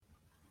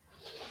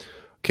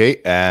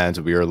Okay, and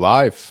we are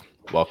live.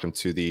 Welcome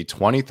to the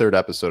 23rd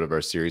episode of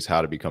our series,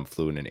 How to Become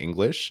Fluent in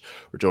English.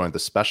 We're joined with a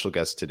special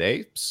guest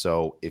today.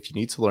 So if you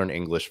need to learn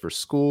English for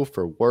school,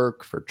 for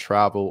work, for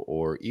travel,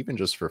 or even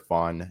just for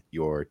fun,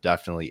 you're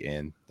definitely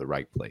in the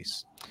right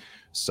place.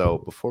 So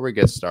before we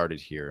get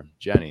started here,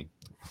 Jenny,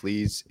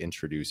 please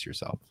introduce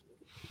yourself.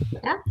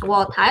 Yeah.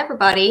 Well, hi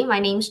everybody. My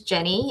name's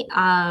Jenny.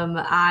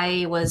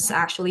 I was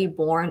actually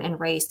born and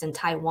raised in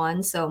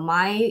Taiwan, so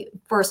my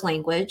first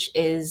language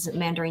is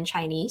Mandarin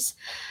Chinese.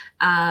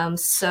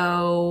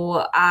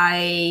 So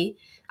I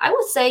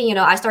would say,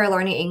 I started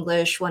learning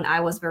English when I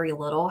was very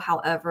little.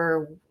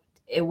 However,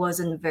 it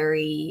wasn't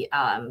very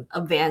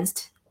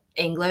advanced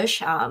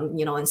English.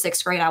 In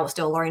sixth grade, I was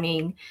still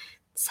learning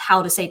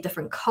how to say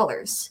different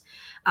colors.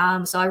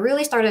 So I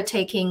really started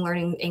taking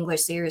learning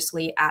English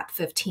seriously at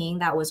 15.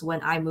 That was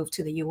when I moved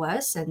to the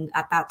US. And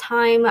at that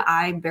time,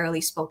 I barely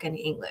spoke any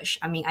English.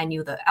 I mean, I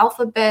knew the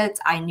alphabet,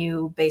 I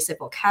knew basic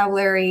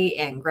vocabulary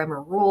and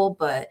grammar rule,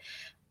 but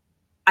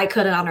I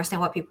couldn't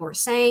understand what people were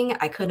saying.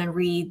 I couldn't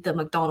read the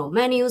McDonald's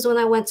menus when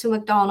I went to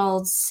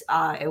McDonald's.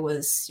 It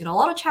was, a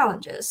lot of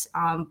challenges.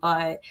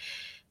 But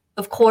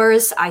of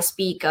course, I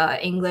speak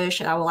English,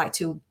 and I would like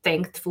to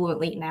think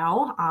fluently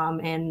now.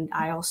 And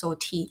I also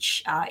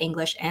teach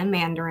English and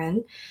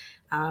Mandarin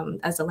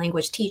as a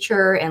language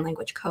teacher and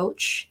language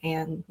coach.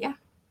 And yeah.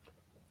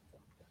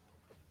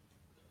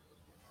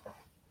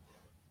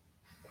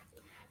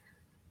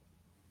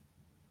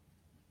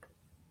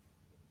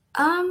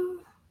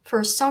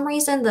 For some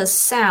reason, the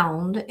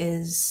sound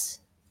is.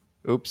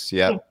 Oops,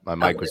 yeah, Yeah. my Oh,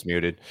 mic was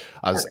muted.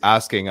 I was perfect.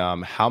 asking,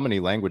 how many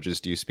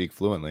languages do you speak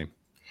fluently?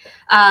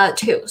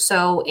 Two.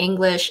 So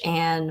English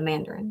and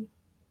Mandarin.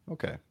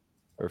 Okay,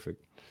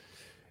 perfect.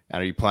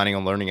 And are you planning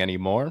on learning any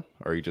more,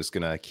 or are you just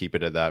gonna keep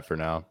it at that for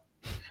now?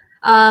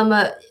 Um,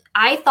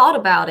 I thought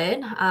about it.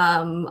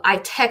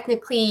 I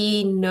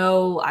technically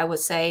know, I would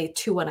say,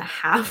 two and a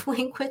half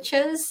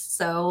languages.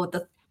 So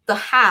the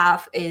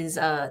half is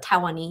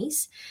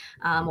Taiwanese,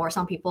 or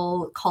some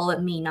people call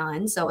it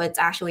Minnan. So it's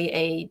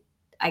actually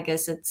I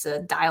guess it's a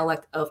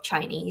dialect of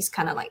Chinese,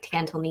 kind of like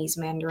Cantonese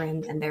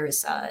Mandarin, and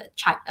there's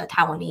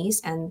Taiwanese.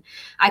 And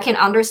I can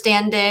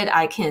understand it.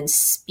 I can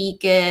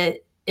speak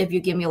it if you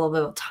give me a little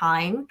bit of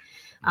time.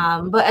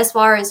 But as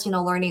far as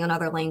learning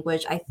another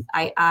language,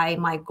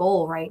 my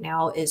goal right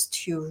now is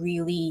to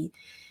really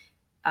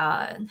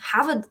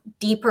have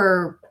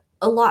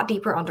a lot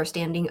deeper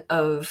understanding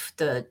of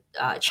the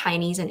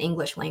Chinese and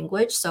English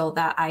language, so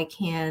that I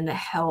can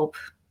help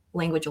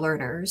language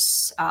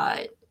learners,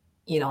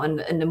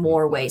 in the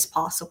more ways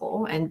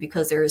possible. And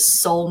because there's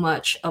so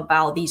much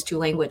about these two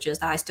languages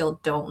that I still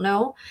don't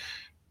know,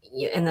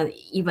 and then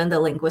even the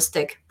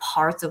linguistic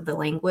parts of the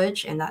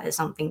language, and that is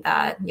something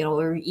that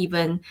or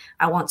even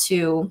I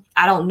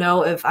don't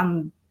know if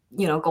I'm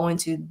going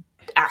to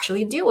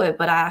actually do it,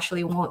 but I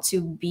actually want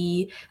to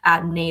be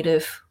at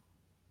native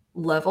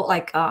level.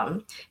 Like,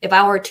 if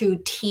I were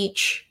to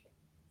teach,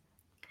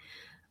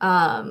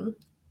 um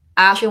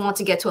I actually want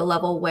to get to a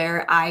level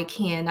where I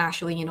can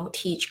actually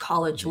teach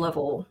college Mhm.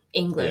 level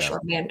English Yeah.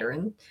 or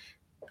Mandarin.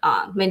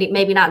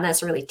 Maybe not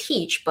necessarily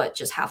teach, but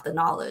just have the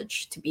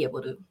knowledge to be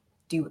able to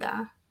do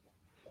that.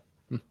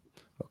 Hmm.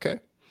 Okay.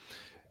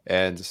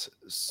 And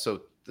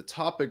so the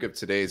topic of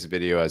today's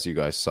video, as you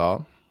guys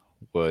saw,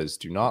 was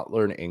do not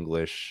learn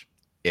English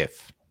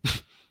if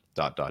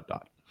dot dot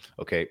dot.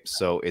 Okay,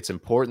 so it's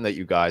important that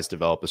you guys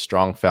develop a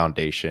strong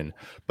foundation,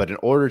 but in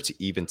order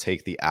to even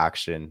take the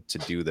action to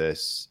do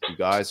this, you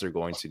guys are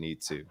going to need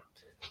to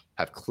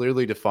have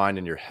clearly defined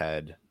in your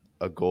head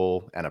a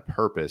goal and a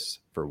purpose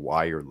for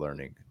why you're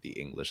learning the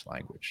English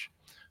language.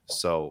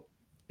 So,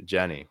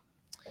 Jenny,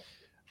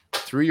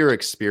 through your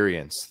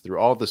experience, through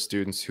all the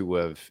students who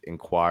have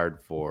inquired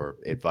for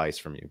advice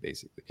from you,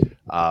 basically,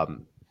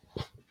 um,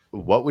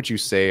 what would you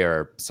say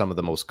are some of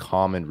the most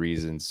common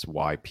reasons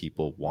why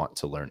people want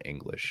to learn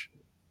English?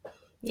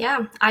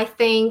 Yeah, I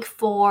think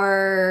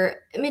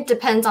it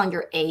depends on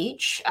your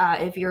age.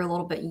 If you're a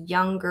little bit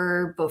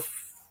younger,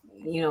 if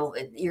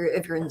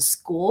you're in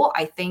school,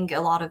 I think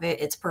a lot of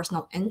it's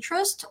personal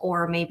interest,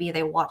 or maybe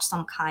they watch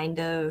some kind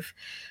of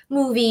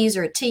movies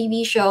or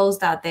TV shows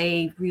that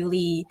they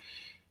really,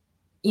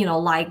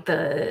 like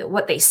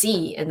what they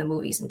see in the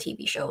movies and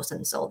TV shows.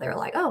 And so they're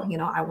like, oh,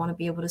 I want to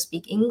be able to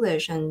speak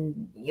English.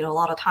 And, a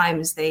lot of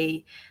times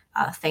they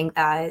think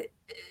that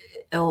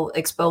it'll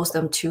expose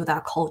them to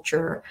that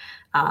culture.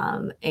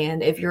 And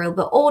if you're a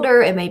little bit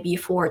older, it may be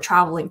for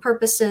traveling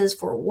purposes,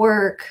 for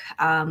work,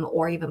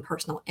 or even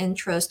personal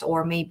interest,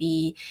 or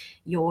maybe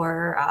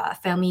your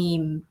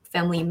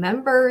family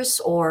members,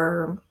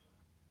 or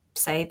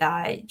say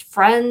that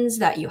friends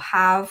that you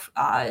have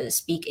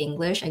speak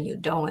English and you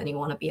don't, and you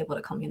want to be able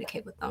to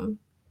communicate with them.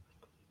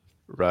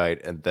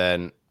 Right. And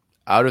then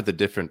out of the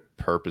different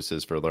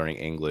purposes for learning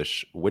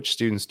English, which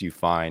students do you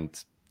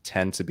find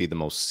tend to be the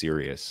most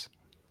serious?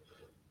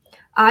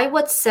 I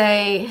would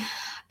say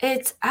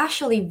it's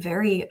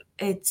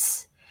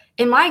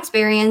in my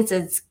experience,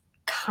 it's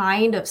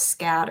kind of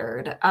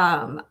scattered.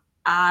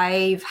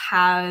 I've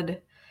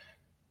had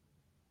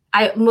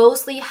I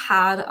mostly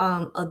had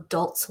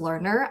adults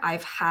learner.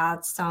 I've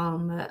had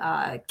some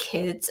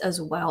kids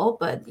as well,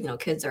 but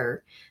kids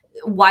are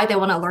why they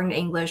want to learn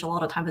English a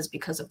lot of times is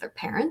because of their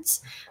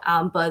parents.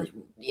 But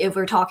if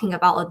we're talking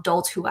about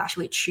adults who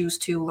actually choose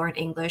to learn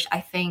English,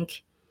 I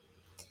think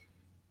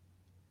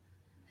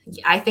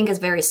it's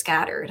very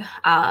scattered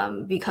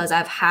because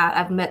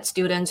I've met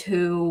students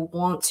who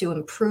want to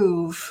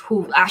improve,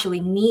 who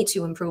actually need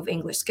to improve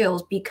English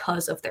skills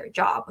because of their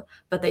job,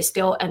 but they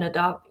still ended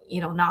up,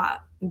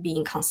 not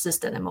being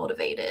consistent and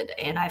motivated.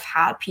 And I've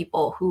had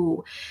people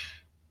who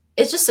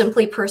it's just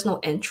simply personal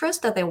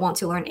interest that they want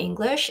to learn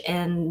English,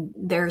 and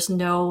there's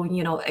no,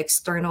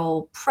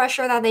 external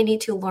pressure that they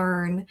need to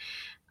learn.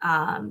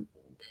 Um,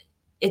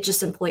 it's just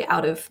simply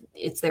out of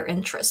it's their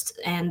interest,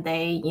 and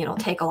they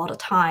take a lot of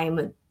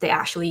time. They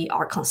actually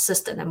are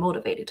consistent and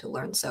motivated to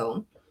learn.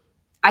 So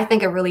I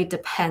think it really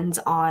depends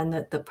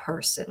on the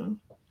person.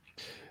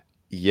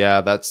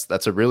 Yeah,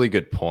 that's a really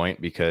good point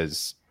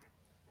because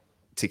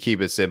to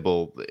keep it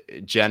simple,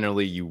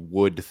 generally you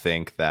would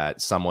think that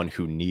someone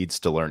who needs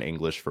to learn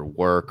English for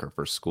work or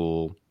for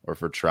school or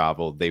for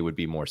travel, they would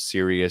be more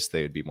serious,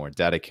 they would be more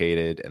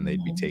dedicated, and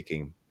they'd be Mhm.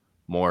 taking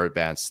more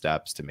advanced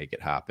steps to make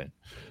it happen.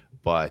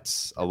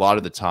 But a lot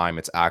of the time,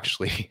 it's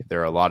actually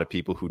there are a lot of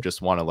people who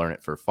just want to learn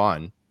it for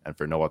fun and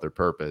for no other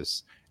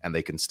purpose, and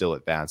they can still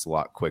advance a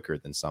lot quicker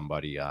than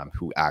somebody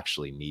who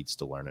actually needs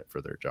to learn it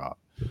for their job.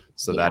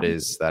 So Yeah.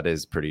 that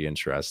is pretty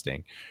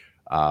interesting.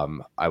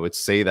 I would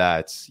say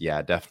that, yeah,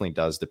 it definitely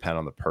does depend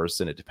on the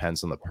person. It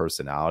depends on the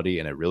personality,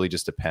 and it really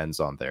just depends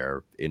on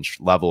their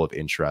level of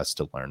interest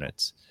to learn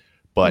it.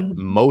 But Mhm.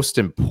 most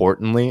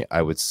importantly,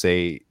 I would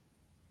say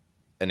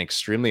an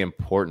extremely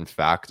important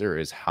factor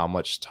is how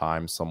much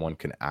time someone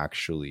can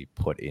actually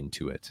put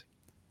into it,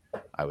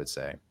 I would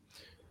say.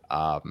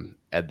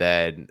 And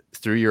then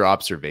through your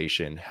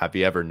observation, have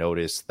you ever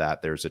noticed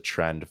that there's a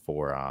trend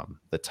for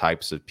the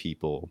types of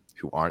people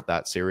who aren't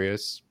that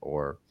serious?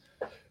 Or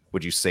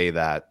would you say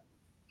that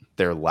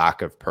their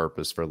lack of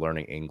purpose for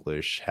learning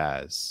English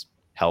has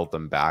held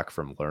them back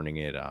from learning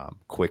it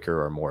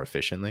quicker or more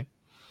efficiently?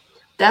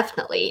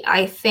 Definitely.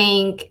 I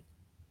think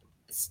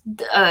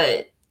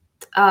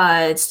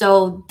uh,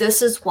 so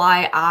this is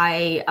why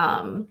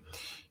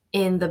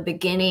in the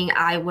beginning,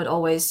 I would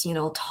always,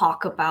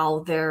 talk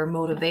about their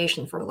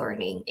motivation for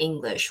learning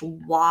English,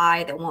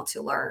 why they want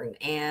to learn,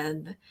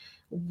 and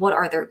what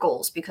are their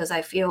goals. Because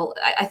I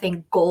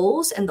think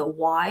goals and the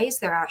whys,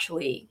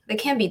 they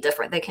can be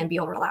different. They can be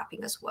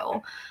overlapping as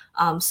well.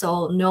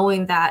 So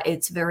knowing that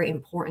it's very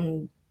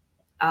important.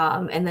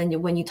 And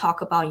then when you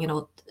talk about,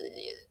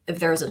 if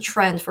there's a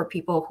trend for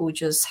people who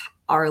just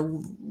are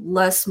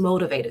less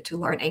motivated to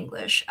learn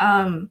English.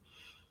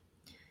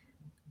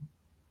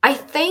 I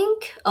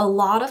think a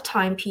lot of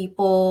time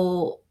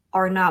people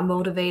are not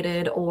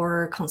motivated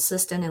or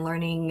consistent in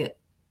learning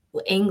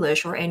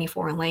English or any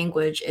foreign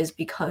language is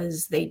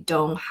because they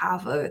don't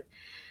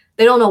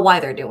know why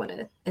they're doing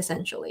it,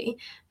 essentially.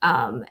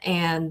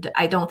 And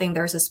I don't think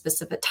there's a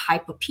specific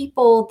type of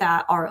people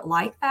that are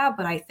like that,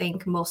 but I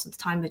think most of the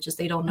time it's just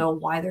they don't know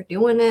why they're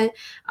doing it.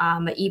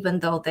 Even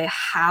though they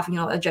have,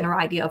 a general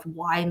idea of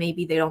why,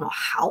 maybe they don't know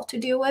how to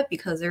do it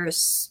because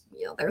there's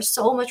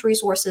so much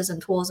resources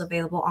and tools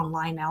available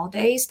online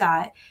nowadays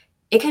that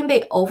it can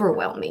be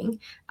overwhelming.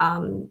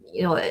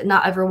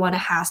 Not everyone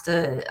has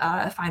the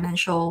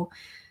financial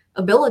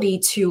ability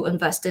to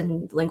invest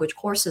in language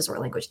courses or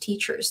language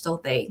teachers,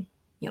 so they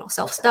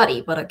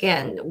self-study. But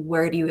again,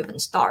 where do you even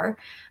start?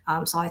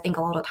 So I think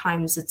a lot of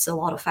times it's a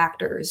lot of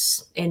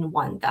factors in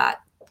one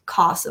that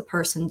cause a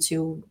person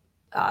to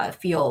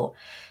feel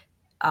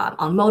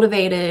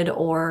unmotivated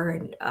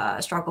or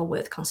struggle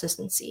with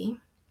consistency.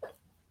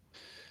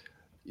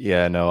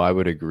 Yeah, no, I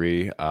would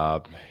agree.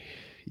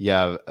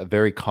 Yeah, a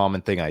very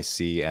common thing I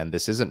see, and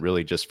this isn't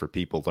really just for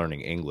people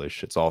learning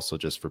English, it's also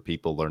just for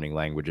people learning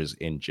languages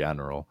in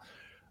general.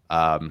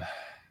 Um,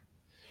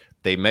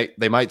 they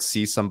might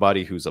see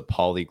somebody who's a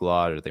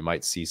polyglot, or they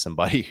might see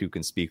somebody who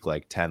can speak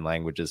like 10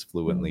 languages Mhm.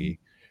 fluently,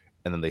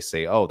 and then they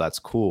say, "Oh, that's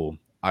cool.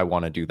 I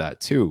want to do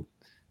that too."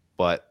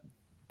 But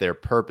their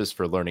purpose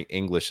for learning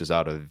English is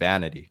out of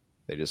vanity.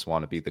 They just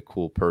want to be the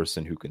cool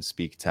person who can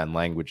speak 10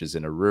 languages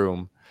in a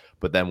room.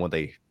 But then when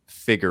they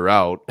figure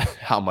out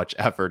how much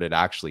effort it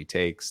actually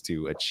takes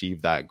to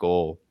achieve that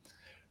goal,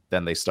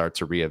 then they start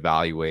to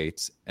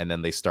reevaluate, and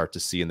then they start to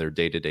see in their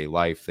day-to-day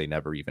life they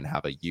never even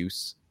have a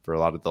use for a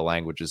lot of the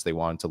languages they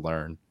wanted to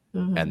learn,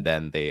 and Mhm.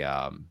 then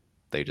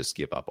they just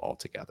give up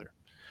altogether.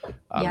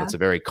 Yeah. That's a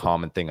very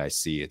common thing I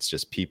see. It's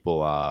just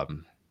people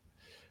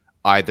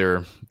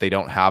either they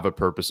don't have a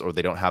purpose or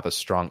they don't have a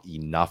strong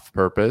enough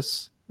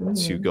purpose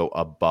to Mhm. go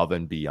above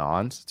and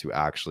beyond to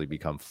actually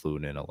become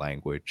fluent in a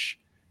language.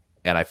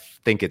 And I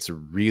think it's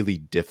really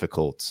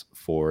difficult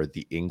for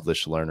the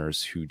English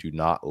learners who do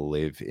not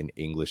live in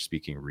English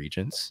speaking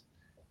regions,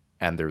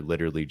 and they're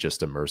literally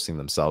just immersing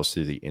themselves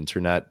through the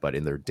internet, but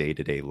in their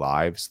day-to-day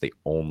lives they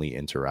only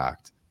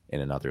interact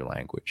in another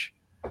language.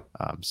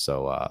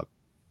 So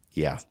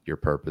yeah, your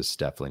purpose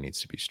definitely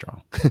needs to be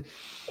strong.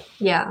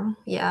 Yeah,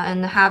 yeah,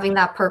 and having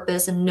that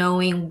purpose and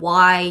knowing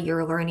why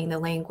you're learning the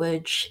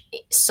language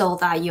so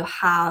that you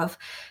have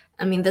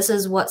I mean, this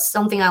is what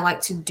something I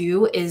like to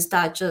do is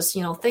that just,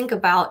 think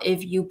about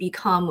if you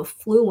become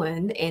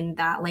fluent in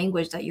that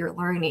language that you're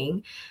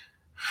learning,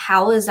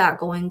 how is that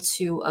going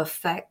to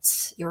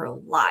affect your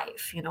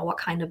life? What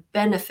kind of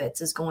benefits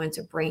is going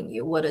to bring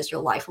you? What does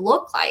your life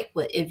look like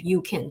if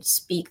you can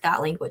speak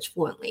that language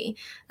fluently?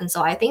 And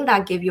so I think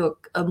that give you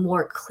a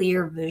more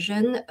clear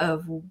vision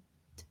of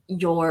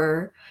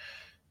your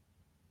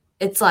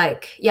it's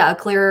like yeah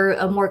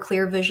a more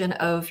clear vision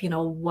of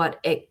what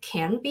it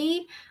can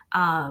be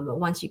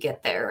once you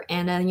get there,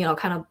 and then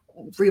kind of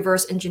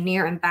reverse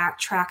engineer and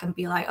backtrack and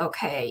be like,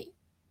 okay,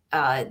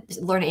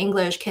 learning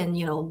English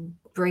can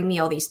bring me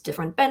all these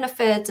different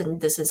benefits, and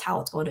this is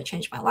how it's going to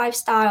change my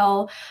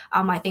lifestyle.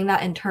 I think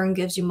that in turn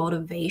gives you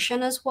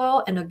motivation as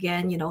well, and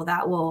again,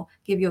 that will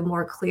give you a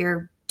more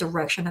clear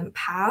direction and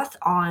path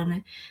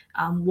on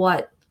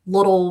what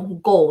little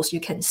goals you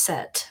can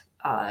set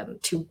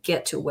to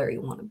get to where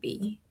you want to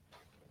be.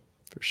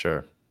 For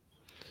sure.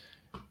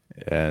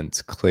 And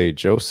Clay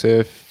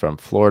Joseph from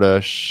Florida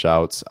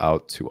shouts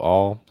out to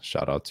all.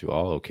 Shout out to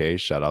all. Okay.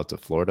 Shout out to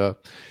Florida.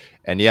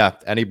 And yeah,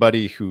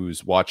 anybody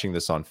who's watching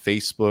this on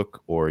Facebook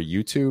or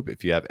YouTube,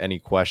 if you have any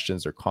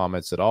questions or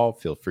comments at all,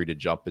 feel free to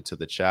jump into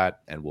the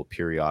chat and we'll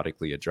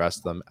periodically address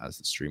them as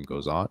the stream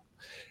goes on.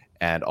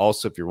 And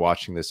also, if you're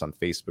watching this on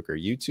Facebook or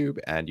YouTube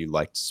and you'd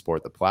like to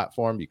support the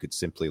platform, you could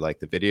simply like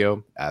the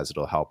video, as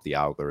it'll help the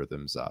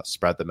algorithms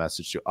spread the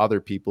message to other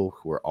people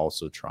who are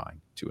also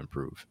trying to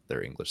improve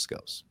their English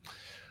skills.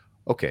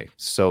 Okay,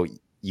 so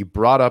you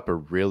brought up a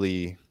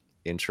really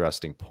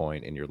interesting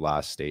point in your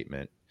last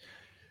statement.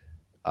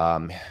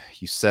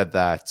 You said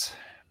that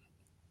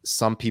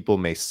some people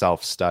may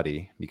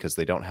self-study because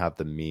they don't have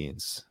the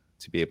means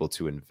to be able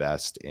to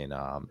invest in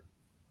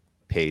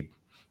paid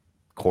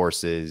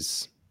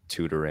courses,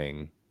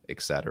 tutoring,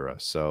 etc.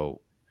 So,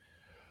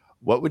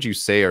 what would you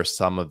say are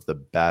some of the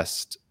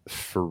best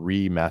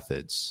free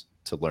methods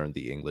to learn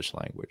the English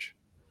language?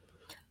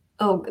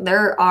 Oh,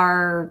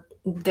 there's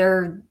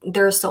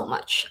so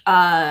much.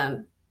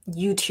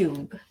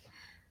 YouTube,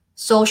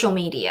 social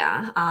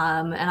media,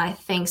 and I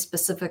think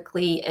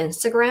specifically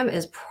Instagram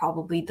is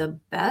probably the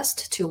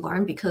best to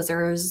learn because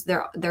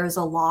there's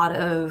a lot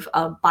of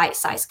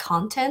bite-sized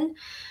content.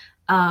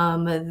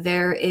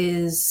 There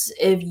is,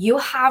 if you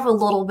have a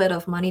little bit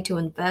of money to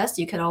invest,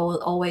 you can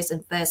always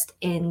invest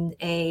in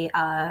a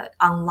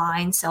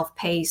online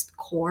self-paced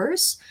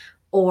course,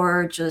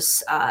 or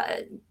just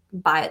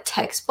buy a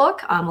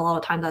textbook. A lot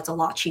of times that's a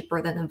lot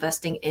cheaper than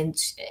investing in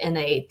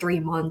a 3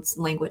 month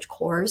language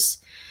course.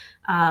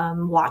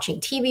 Watching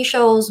TV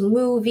shows,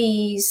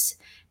 movies,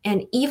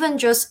 and even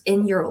just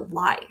in your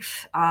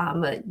life.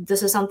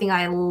 This is something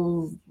I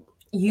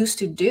used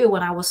to do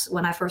when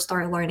I first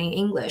started learning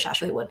English.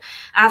 Actually, when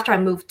after I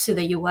moved to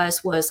the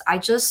US, was I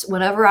just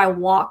whenever I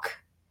walk,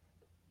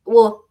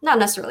 well, not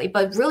necessarily,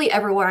 but really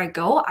everywhere I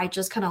go, I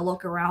just kind of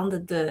look around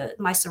the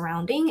my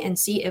surrounding and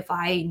see if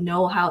I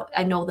know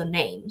the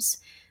names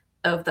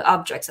of the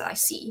objects that I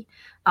see.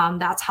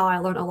 That's how I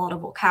learned a lot of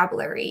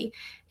vocabulary.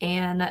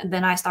 And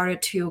then I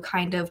started to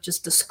kind of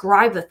just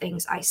describe the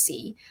things I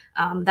see.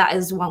 That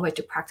is one way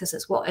to practice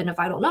as well. And if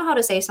I don't know how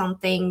to say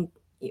something,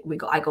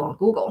 I go on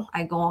Google,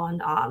 I go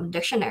on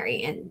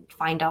dictionary and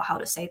find out how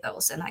to say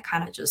those. And I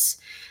kind of just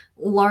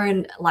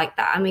learn like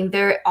that. I mean,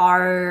 there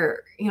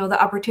are,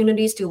 the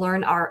opportunities to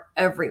learn are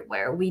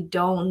everywhere. We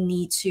don't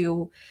need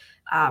to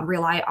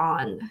rely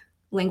on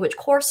language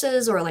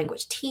courses or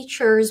language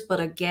teachers. But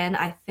again,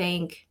 I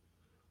think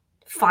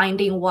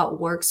finding what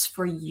works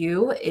for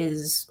you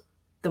is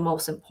the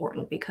most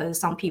important, because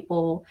some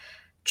people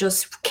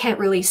just can't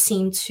really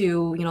seem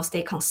to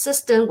stay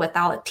consistent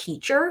without a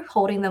teacher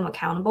holding them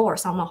accountable or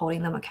someone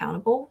holding them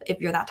accountable.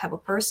 If you're that type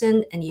of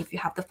person and if you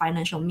have the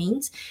financial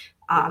means,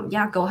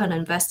 yeah, go ahead and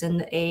invest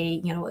in a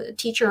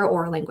teacher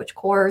or a language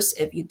course.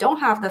 If you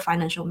don't have the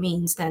financial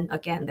means, then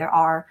again, there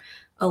are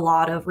a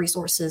lot of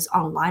resources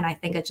online. I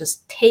think it's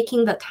just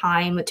taking the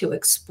time to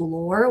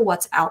explore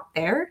what's out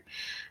there,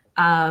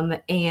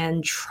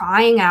 and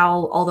trying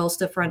out all those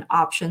different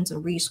options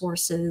and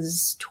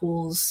resources,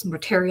 tools,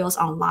 materials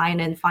online,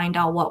 and find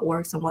out what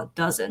works and what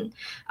doesn't.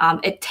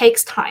 It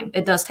takes time.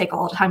 It does take a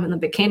lot of time in the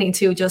beginning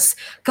to just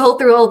go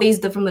through all these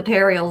different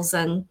materials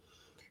and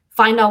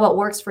find out what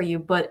works for you,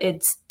 but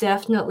it's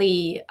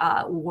definitely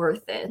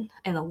worth it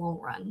in the long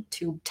run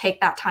to take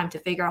that time to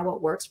figure out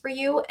what works for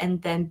you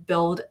and then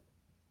build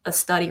a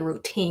study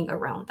routine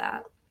around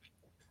that.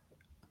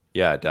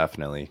 Yeah,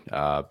 definitely.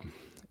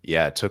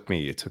 Yeah, it took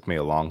me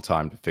a long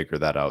time to figure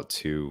that out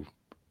too.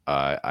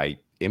 I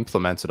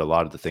implemented a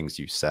lot of the things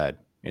you said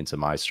into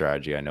my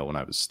strategy. I know when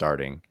I was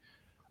starting,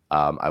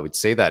 I would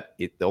say that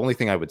the only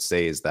thing I would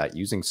say is that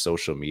using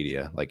social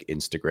media like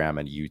Instagram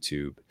and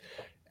YouTube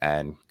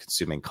and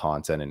consuming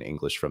content in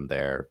English from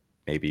there,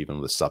 maybe even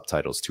with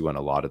subtitles too on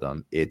a lot of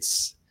them,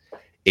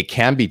 it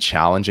can be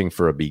challenging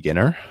for a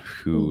beginner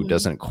who Mhm.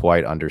 doesn't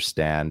quite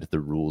understand the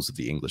rules of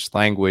the English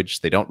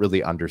language. They don't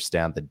really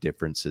understand the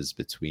differences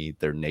between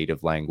their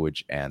native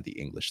language and the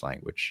English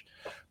language.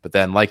 But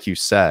then, like you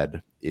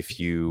said, if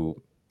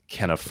you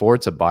can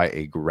afford to buy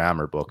a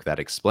grammar book that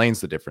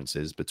explains the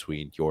differences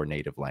between your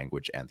native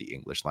language and the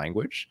English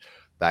language,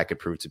 that could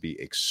prove to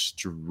be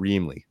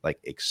extremely, like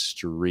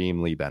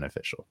extremely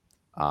beneficial.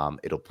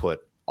 It'll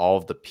put all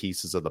of the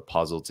pieces of the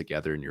puzzle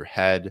together in your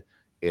head.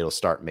 It'll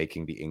start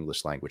making the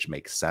English language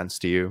make sense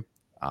to you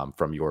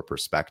from your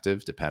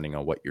perspective, depending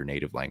on what your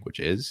native language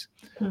is.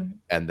 Mhm.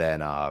 And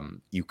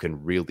then you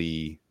can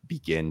really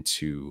begin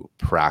to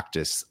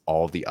practice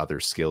all the other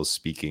skills,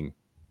 speaking,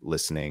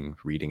 listening,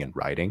 reading, and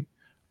writing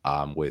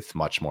with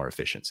much more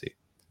efficiency.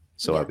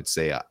 So I Yeah. would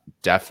say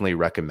definitely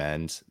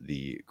recommend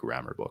the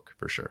grammar book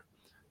for sure,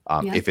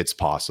 Yeah. if it's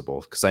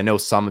possible. Because I know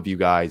some of you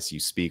guys,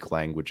 you speak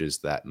languages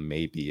that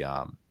may be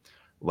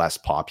less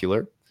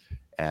popular,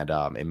 and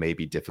it may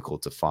be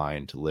difficult to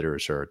find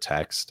literature or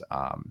text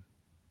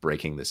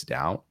breaking this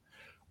down.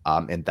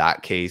 In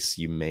that case,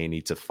 you may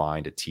need to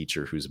find a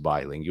teacher who's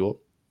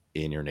bilingual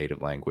in your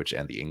native language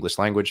and the English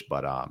language.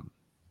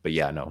 But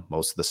yeah, no,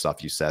 most of the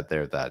stuff you said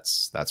there,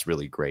 that's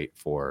really great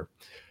for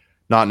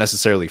not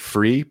necessarily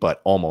free,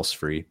 but almost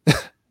free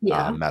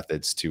Yeah.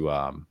 methods to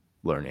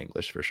learn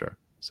English for sure.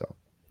 So,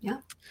 Yeah.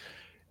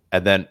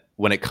 and then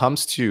when it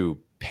comes to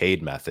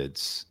paid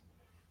methods,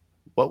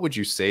 what would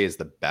you say is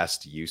the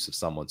best use of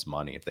someone's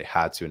money if they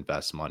had to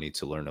invest money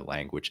to learn a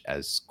language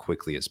as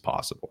quickly as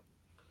possible?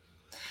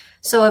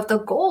 So if the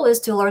goal is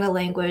to learn a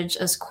language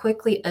as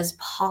quickly as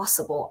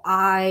possible,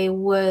 I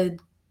would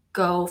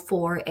go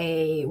for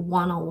a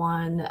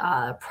one-on-one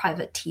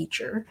private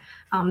teacher.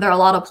 There are a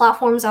lot of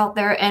platforms out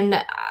there,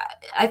 and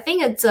I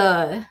think it's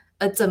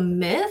a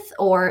myth,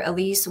 or at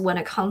least when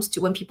it comes to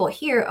when people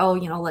hear, oh,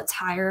 let's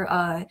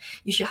hire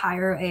you should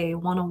hire a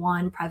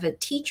one-on-one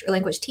private teacher,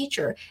 language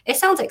teacher. It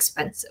sounds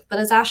expensive, but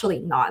it's actually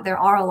not. There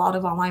are a lot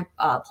of online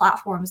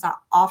platforms that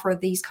offer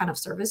these kind of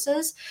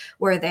services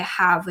where they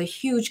have a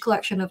huge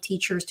collection of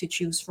teachers to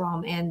choose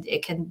from, and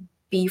it can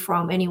be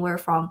from anywhere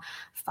from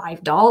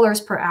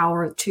 $5 per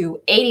hour to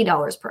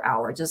 $80 per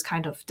hour. Just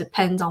kind of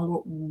depends on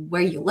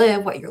where you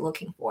live, what you're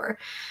looking for.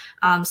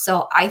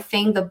 So I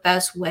think the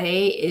best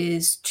way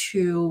is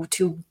to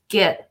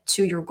get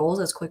to your goals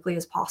as quickly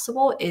as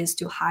possible is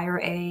to hire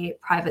a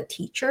private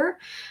teacher,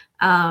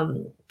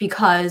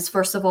 because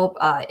first of all,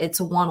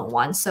 it's a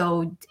one-on-one,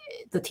 so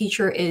the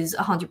teacher is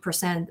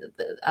 100%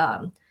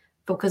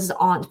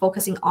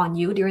 focusing on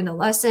you during the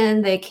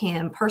lesson. They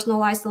can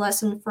personalize the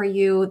lesson for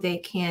you. They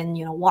can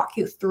walk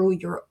you through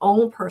your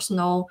own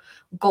personal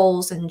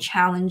goals and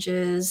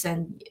challenges,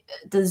 and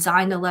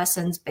design the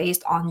lessons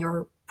based on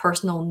your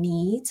personal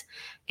needs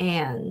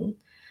and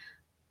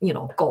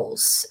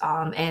goals,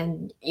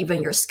 and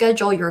even your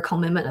schedule, your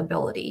commitment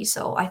ability.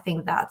 So I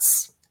think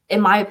that's,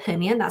 in my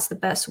opinion, that's the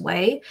best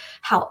way.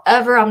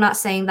 However, I'm not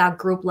saying that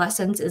group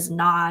lessons is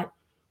not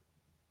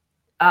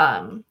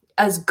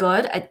as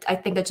good. I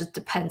think it just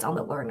depends on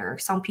the learner.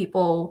 Some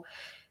people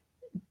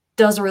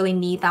doesn't really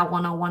need that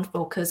one-on-one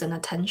focus and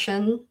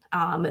attention.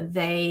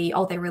 They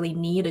really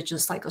need is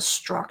just like a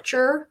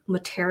structure,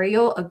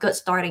 material, a good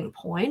starting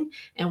point.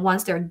 And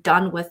once they're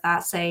done with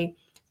that, say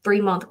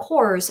 3-month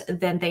course,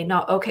 then they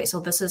know, okay,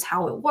 so this is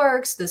how it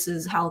works. This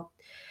is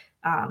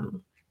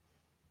um,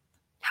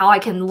 how I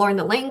can learn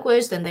the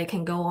language. Then they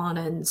can go on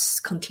and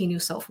continue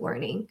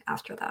self-learning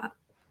after that.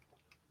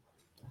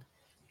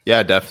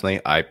 Yeah, definitely.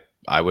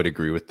 I would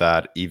agree with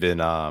that.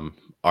 Even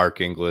Arc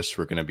English,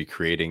 we're going to be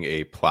creating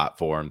a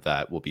platform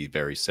that will be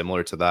very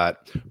similar to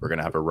that. We're going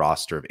to have a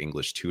roster of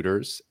English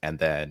tutors, and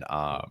then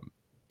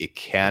it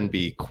can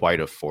be quite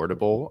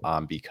affordable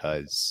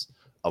because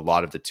a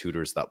lot of the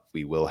tutors that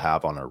we will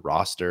have on our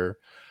roster,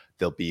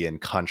 they'll be in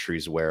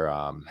countries where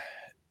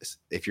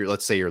if you're,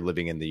 let's say you're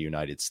living in the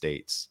United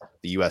States,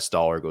 the US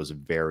dollar goes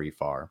very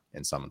far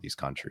in some of these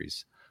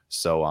countries.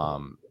 So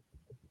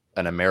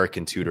an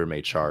American tutor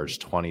may charge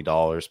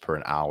 $20 per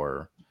an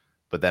hour,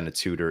 but then a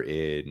tutor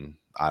in,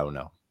 I don't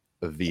know,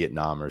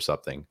 Vietnam or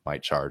something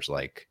might charge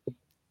like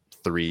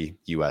 3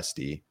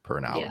 USD per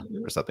an Yeah. hour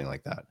or something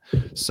like that.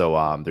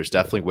 So there's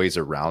definitely ways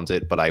around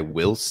it, but I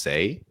will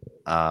say,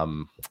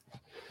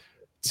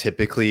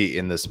 typically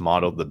in this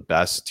model, the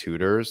best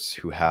tutors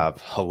who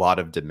have a lot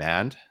of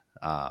demand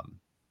um,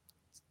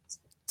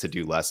 to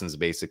do lessons,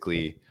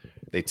 basically,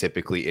 they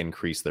typically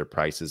increase their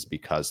prices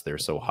because they're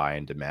so high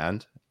in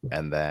demand.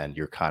 And then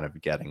you're kind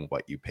of getting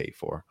what you pay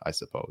for, I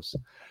suppose.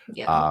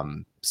 Yeah.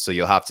 So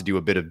you'll have to do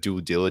a bit of due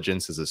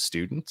diligence as a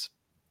student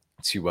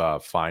to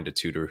find a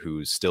tutor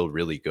who's still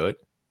really good,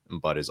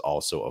 but is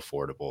also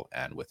affordable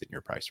and within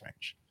your price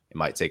range. It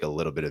might take a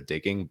little bit of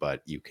digging,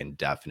 but you can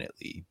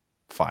definitely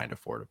find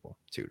affordable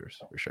tutors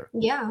for sure.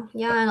 Yeah,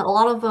 yeah, and a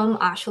lot of them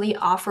actually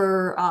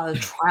offer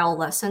trial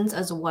lessons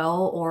as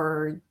well,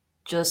 or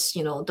just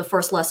the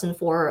first lesson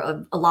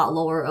for a lot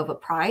lower of a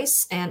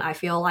price. And I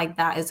feel like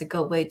that is a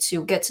good way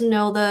to get to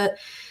know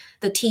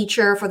the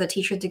teacher, for the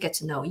teacher to get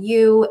to know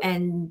you,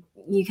 and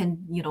you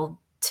can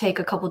take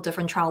a couple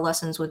different trial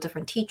lessons with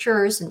different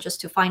teachers and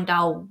just to find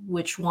out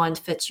which one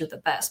fits you the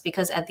best.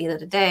 Because at the end of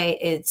the day,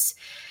 it's,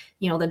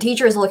 the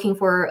teacher is looking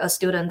for a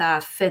student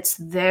that fits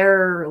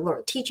their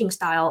teaching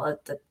style.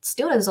 The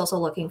student is also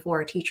looking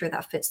for a teacher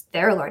that fits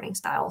their learning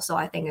style. So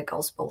I think it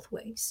goes both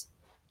ways.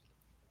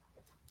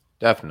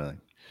 Definitely.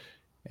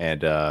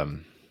 And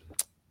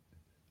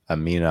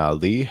Amina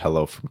Ali,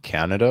 hello from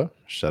Canada.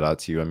 Shout out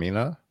to you,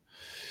 Amina.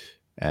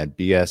 And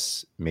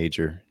BS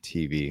Major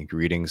TV,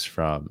 greetings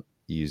from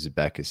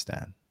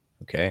Uzbekistan.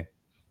 Okay.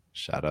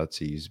 Shout out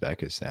to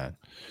Uzbekistan.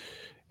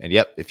 And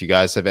yep, if you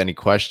guys have any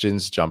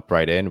questions, jump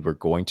right in. We're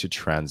going to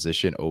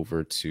transition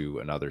over to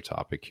another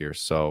topic here.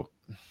 So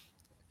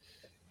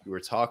we were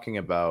talking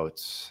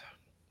about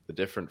the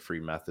different free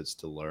methods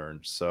to learn.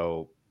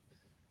 So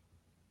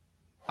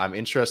I'm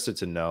interested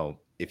to know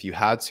if you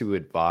had to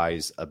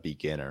advise a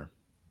beginner,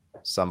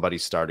 somebody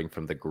starting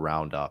from the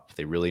ground up,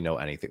 they really know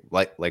anything.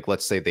 Like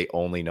let's say they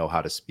only know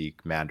how to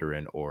speak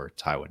Mandarin or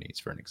Taiwanese,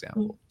 for an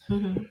example.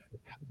 Mm-hmm.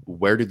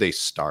 Where do they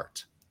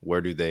start? Where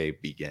do they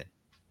begin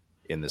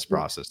in this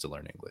process to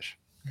learn English?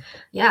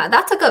 Yeah,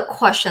 that's a good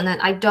question. And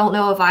I don't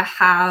know if I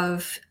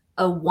have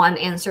a one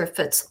answer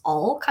fits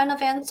all kind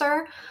of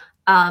answer,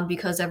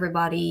 because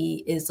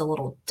everybody is a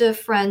little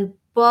different.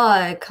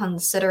 But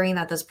considering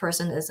that this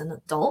person is an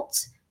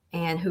adult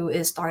and who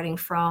is starting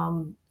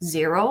from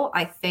zero,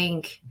 I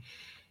think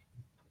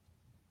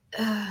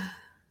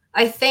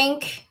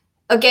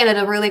again,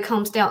 it really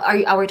comes down.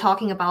 Are we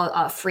talking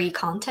about free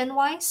content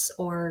wise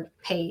or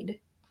paid?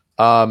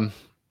 And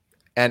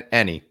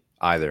any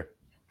either.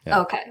 Yeah.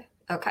 Okay.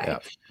 Yeah.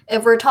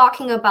 If we're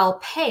talking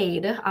about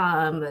paid,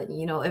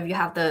 if you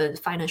have the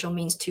financial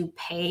means to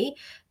pay,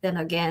 then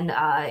again,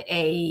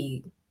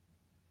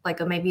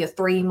 maybe a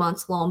 3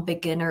 months long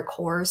beginner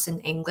course in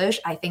English,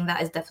 I think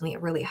that is definitely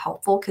really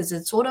helpful because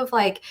it's sort of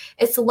like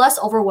it's less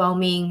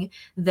overwhelming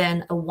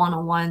than a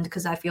one-on-one,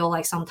 because I feel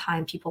like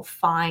sometimes people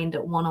find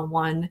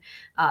one-on-one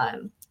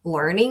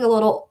learning a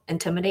little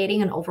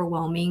intimidating and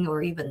overwhelming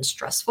or even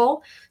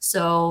stressful.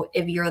 So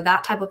if you're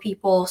that type of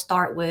people,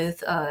 start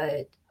with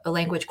a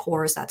language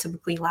course that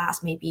typically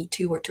lasts maybe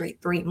 2 or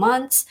 3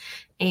 months,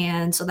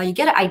 and so that you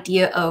get an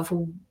idea of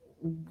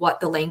what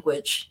the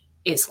language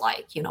is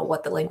like,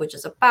 what the language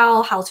is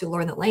about, how to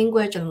learn the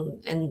language.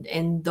 And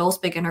in those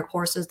beginner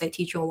courses, they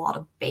teach you a lot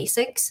of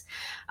basics.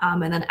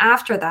 And then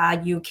after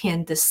that, you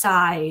can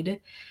decide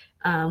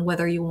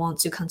whether you want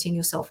to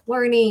continue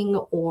self-learning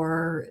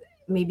or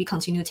maybe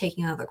continue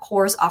taking another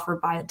course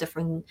offered by a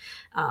different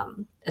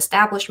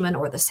establishment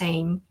or the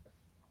same.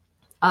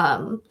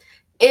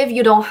 If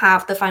you don't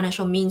have the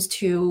financial means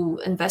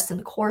to invest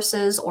in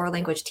courses or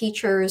language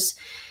teachers,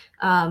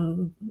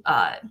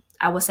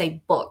 I would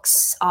say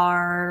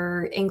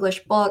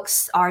English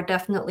books are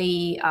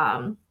definitely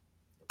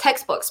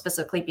textbooks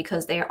specifically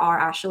because they are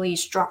actually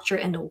structured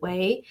in a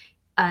way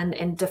and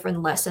in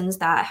different lessons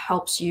that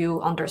helps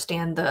you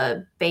understand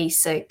the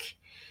basic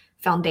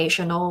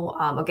foundational,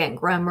 again,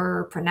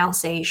 grammar,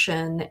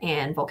 pronunciation,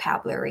 and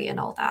vocabulary and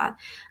all that.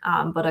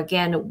 But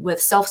again,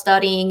 with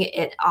self-studying,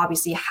 it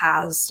obviously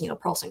has,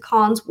 pros and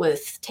cons.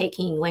 With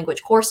taking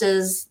language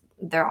courses,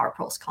 there are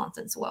pros and cons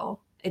as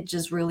well. It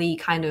just really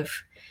kind of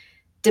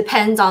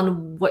depends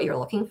on what you're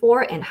looking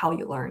for and how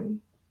you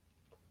learn.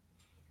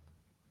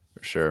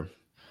 For sure.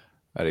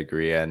 I'd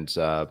agree. And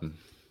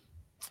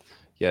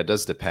yeah, it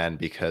does depend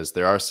because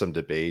there are some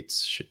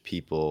debates. Should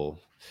people,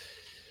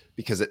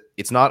 because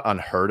it's not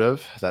unheard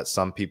of that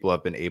some people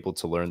have been able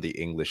to learn the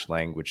English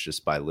language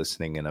just by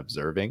listening and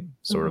observing,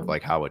 sort of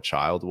like how a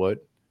child would.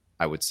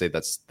 I would say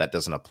that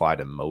doesn't apply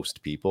to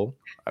most people.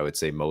 I would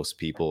say most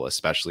people,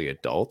 especially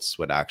adults,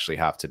 would actually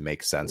have to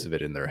make sense of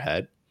it in their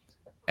head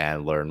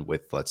and learn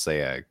with, let's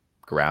say, a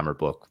grammar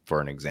book, for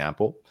an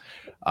example.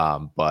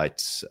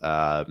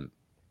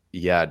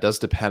 Yeah, it does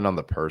depend on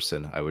the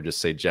person. I would just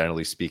say,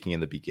 generally speaking,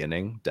 in the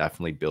beginning,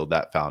 definitely build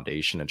that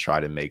foundation and try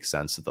to make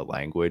sense of the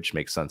language,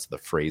 make sense of the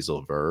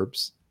phrasal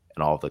verbs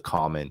and all the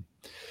common.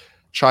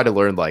 Try to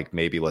learn, like,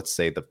 maybe, let's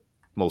say, the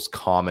most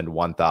common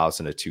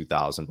 1,000 to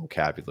 2,000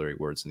 vocabulary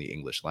words in the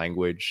English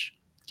language.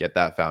 Get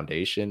that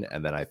foundation,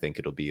 and then I think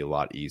it'll be a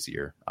lot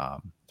easier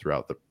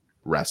throughout the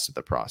rest of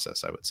the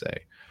process, I would say.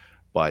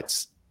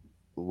 But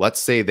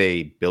let's say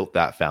they built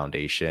that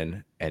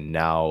foundation and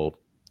now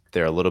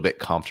they're a little bit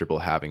comfortable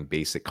having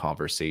basic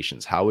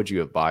conversations. How would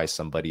you advise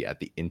somebody at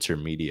the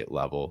intermediate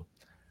level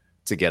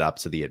to get up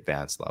to the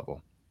advanced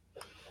level?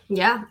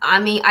 Yeah,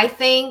 I mean, I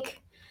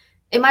think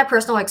in my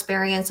personal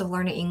experience of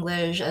learning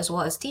English as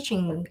well as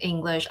teaching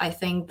English, I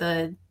think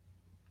the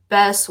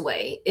best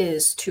way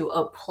is to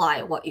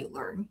apply what you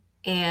learn.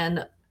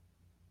 And,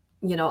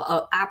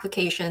 an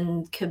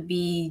application could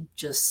be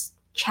just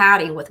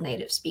chatting with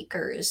native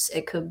speakers.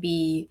 It could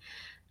be,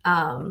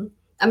 it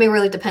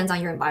really depends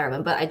on your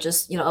environment, but I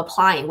just,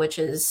 applying, which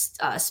is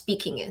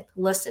speaking it,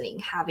 listening,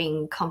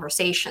 having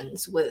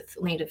conversations with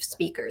native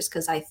speakers.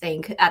 Because I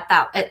think at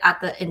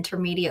the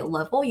intermediate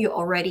level, you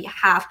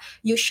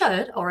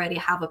should already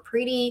have a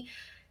pretty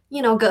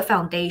good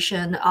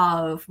foundation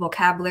of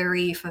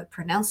vocabulary for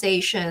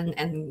pronunciation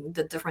and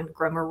the different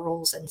grammar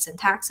rules and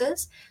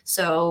syntaxes.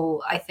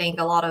 So I think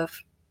a lot of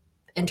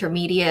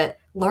intermediate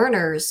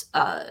learners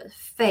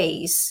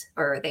face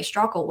or they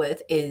struggle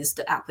with is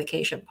the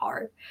application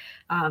part.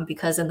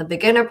 Because in the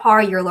beginner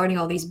part, you're learning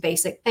all these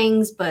basic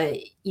things, but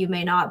you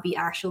may not be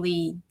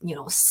actually,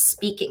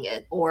 speaking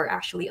it or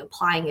actually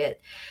applying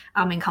it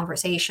in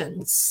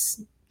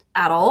conversations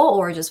at all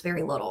or just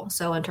very little.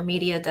 So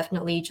intermediate,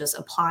 definitely just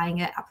applying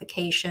it,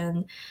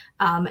 application,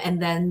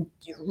 and then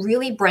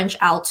really branch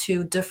out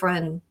to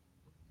different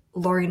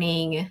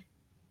learning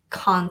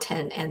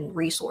content and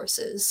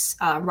resources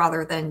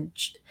rather than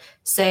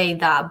say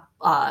that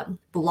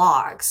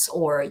blogs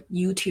or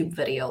YouTube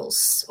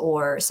videos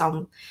or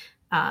some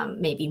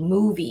maybe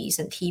movies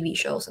and TV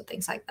shows and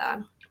things like that.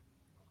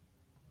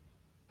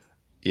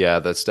 Yeah,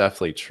 that's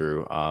definitely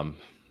true.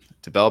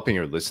 Developing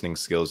your listening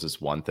skills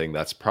is one thing.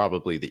 That's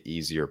probably the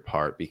easier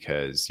part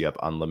because you have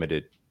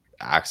unlimited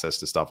access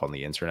to stuff on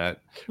the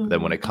internet. But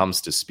then when it Mhm.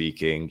 comes to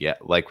speaking, yeah,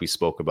 like we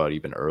spoke about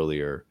even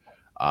earlier,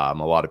 a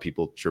lot of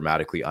people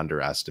dramatically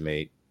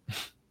underestimate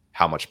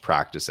how much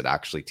practice it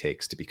actually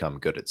takes to become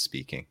good at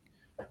speaking.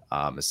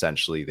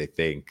 Essentially, they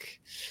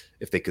think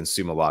if they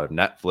consume a lot of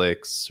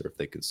Netflix or if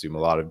they consume a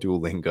lot of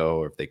Duolingo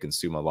or if they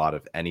consume a lot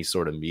of any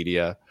sort of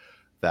media,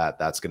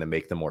 that's going to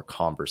make them more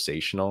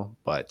conversational,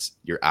 but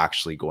you're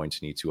actually going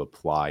to need to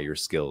apply your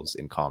skills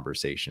in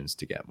conversations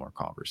to get more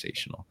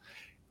conversational.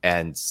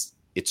 And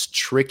it's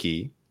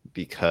tricky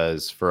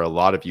because for a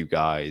lot of you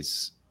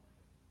guys,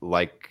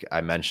 like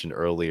I mentioned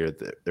earlier,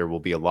 there will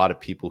be a lot of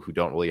people who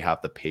don't really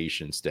have the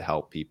patience to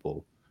help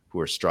people who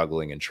are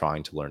struggling and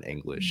trying to learn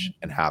English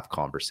and have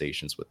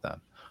conversations with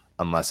them,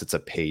 unless it's a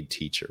paid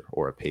teacher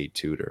or a paid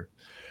tutor.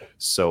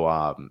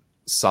 So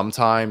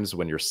sometimes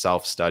when you're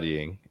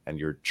self-studying and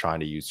you're trying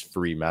to use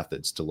free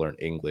methods to learn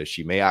English,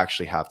 you may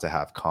actually have to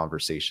have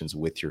conversations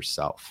with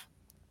yourself.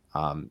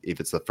 If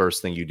it's the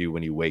first thing you do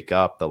when you wake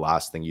up, the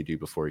last thing you do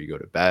before you go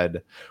to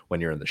bed, when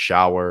you're in the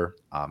shower,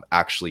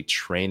 actually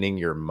training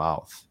your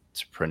mouth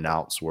to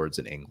pronounce words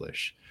in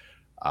English.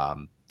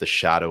 The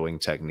shadowing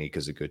technique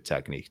is a good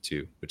technique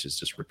too, which is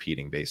just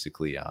repeating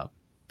basically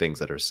things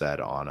that are said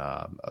on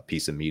a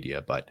piece of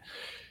media. But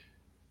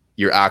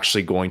you're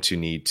actually going to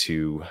need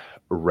to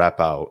rep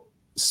out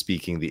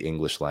speaking the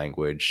English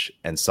language.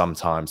 And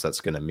sometimes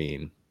that's going to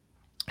mean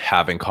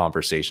having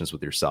conversations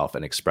with yourself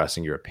and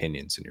expressing your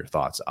opinions and your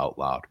thoughts out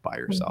loud by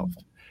yourself.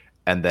 Mhm.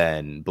 And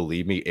then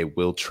believe me, it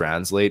will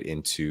translate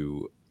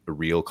into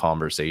real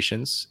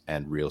conversations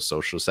and real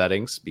social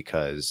settings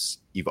because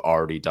you've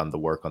already done the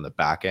work on the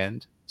back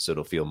end. So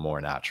it'll feel more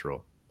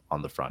natural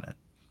on the front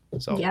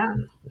end. So, Yeah,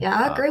 yeah,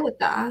 I uh, agree with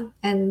that.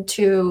 And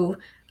to,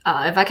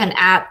 if I can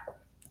add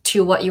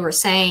to what you were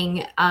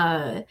saying,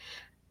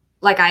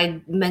 like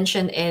I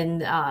mentioned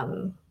in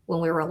when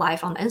we were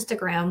live on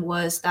Instagram,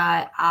 was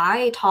that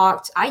I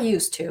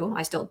used to,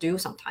 I still do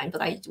sometimes,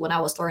 but when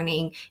I was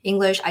learning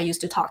English, I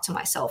used to talk to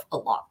myself a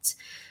lot.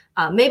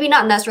 Maybe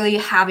not necessarily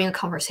having a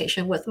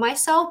conversation with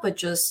myself, but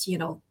just,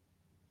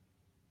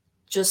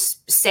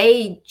 just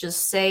say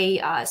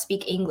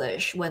speak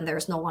English when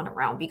there's no one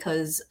around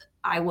because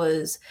I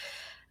was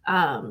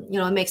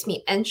it makes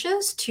me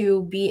anxious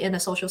to be in a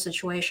social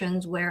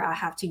situations where I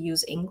have to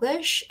use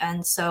English.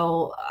 And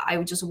so I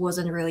just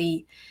wasn't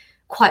really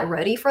quite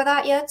ready for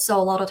that yet. So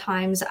a lot of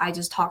times I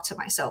just talk to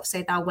myself,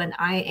 say that when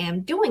I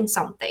am doing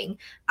something,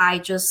 I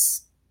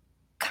just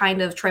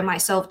kind of train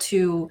myself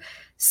to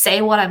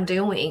say what I'm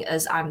doing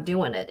as I'm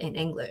doing it in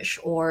English.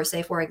 Or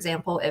say, for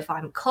example, if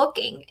I'm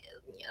cooking,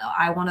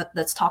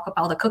 let's talk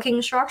about the cooking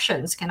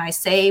instructions. Can I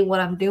say what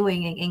I'm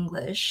doing in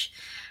English?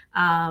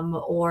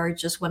 Or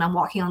just when I'm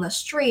walking on the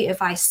street,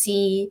 if I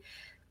see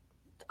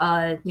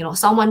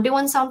someone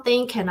doing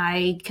something, can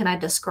I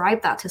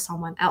describe that to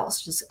someone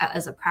else just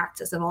as a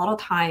practice? And a lot of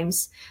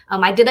times,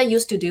 I didn't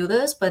used to do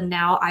this, but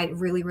now I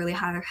really, really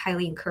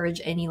highly encourage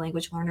any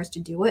language learners to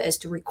do it, is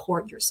to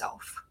record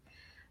yourself.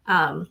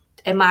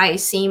 It might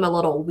seem a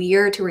little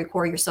weird to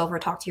record yourself or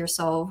talk to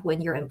yourself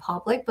when you're in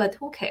public, but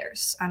who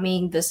cares? I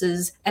mean, this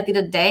is at the end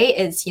of the day,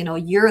 it's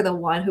you're the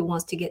one who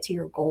wants to get to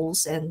your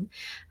goals, and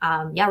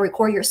yeah,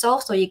 record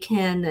yourself so you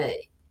can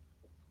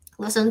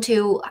listen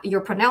to your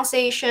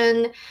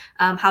pronunciation,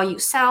 how you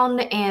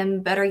sound,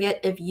 and better yet,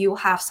 if you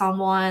have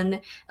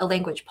someone, a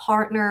language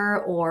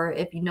partner, or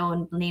if you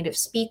know a native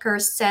speaker,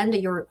 send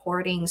your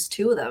recordings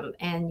to them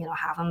and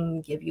have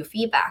them give you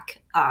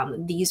feedback.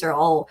 These are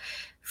all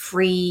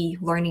free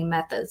learning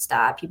methods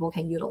that people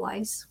can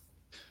utilize.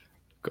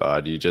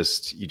 God, you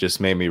just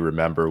made me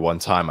remember one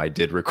time I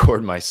did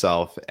record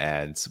myself,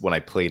 and when I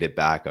played it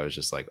back, I was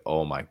just like,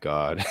 "Oh my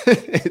God,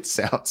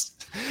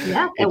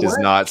 Yeah, it it does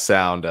works. not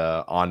sound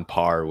on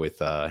par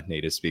with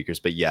native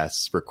speakers." But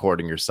yes,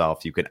 recording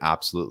yourself, you can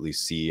absolutely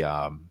see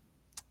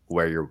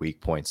where your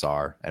weak points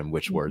are and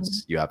which Mhm.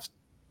 words you have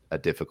a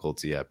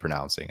difficulty at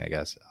pronouncing, I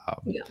guess.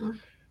 Yeah.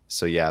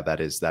 So yeah,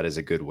 that is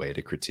a good way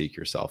to critique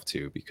yourself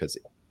too, because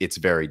it's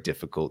very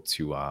difficult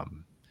to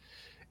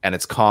and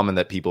it's common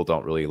that people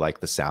don't really like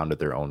the sound of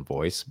their own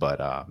voice, but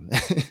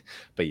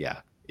but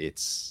yeah,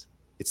 it's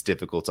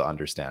difficult to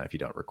understand if you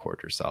don't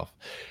record yourself.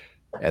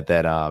 And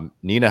then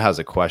Nina has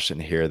a question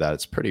here that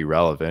it's pretty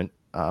relevant.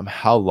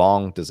 How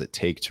long does it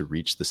take to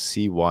reach the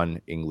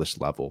C1 English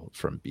level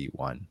from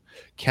B1?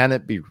 Can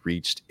it be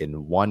reached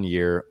in 1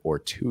 year or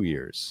 2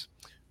 years?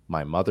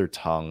 My mother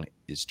tongue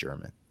is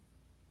German.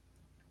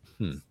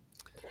 Hmm.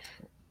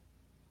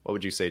 What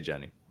would you say,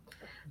 Jenny?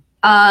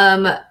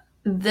 Um,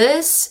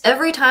 this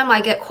every time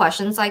I get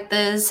questions like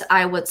this,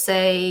 I would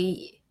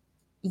say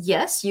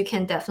yes, you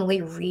can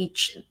definitely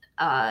reach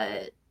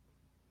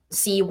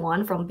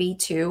C1 from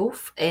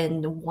B2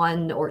 in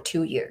 1 or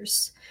 2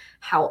 years.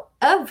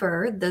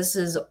 However, this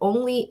is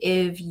only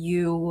if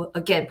you,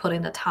 again, put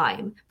in the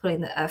time, put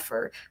in the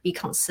effort, be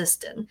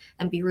consistent,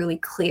 and be really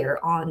clear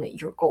on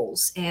your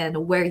goals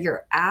and where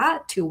you're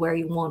at to where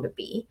you want to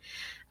be.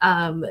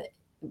 Um,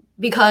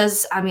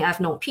 because I mean, I've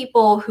known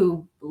people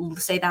who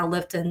say that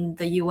lived in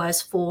the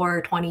US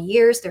for 20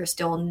 years, they're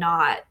still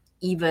not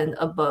even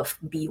above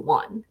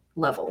B1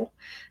 level.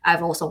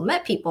 I've also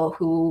met people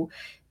who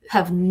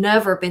have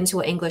never been to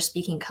an English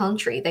speaking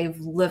country. They've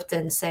lived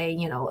in, say,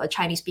 a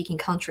Chinese speaking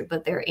country,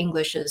 but their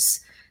English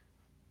is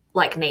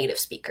like native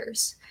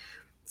speakers.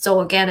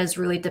 So again, it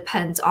really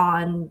depends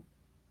on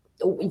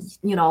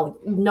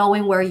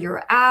knowing where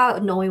you're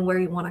at, knowing where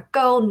you want to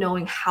go,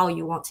 knowing how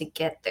you want to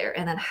get there,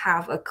 and then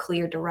have a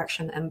clear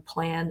direction and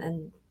plan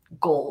and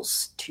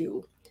goals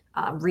to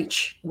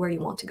reach where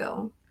you want to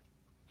go.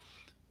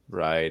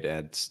 Right.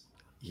 And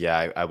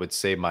yeah, I would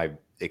say my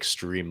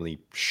extremely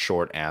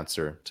short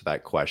answer to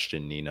that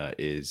question, Nina,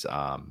 is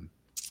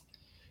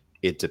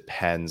it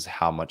depends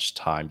how much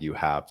time you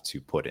have to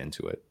put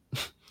into it.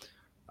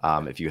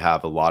 If you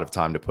have a lot of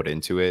time to put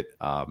into it,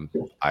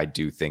 I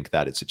do think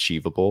that it's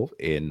achievable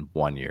in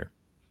 1 year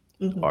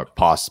Mhm. or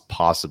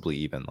possibly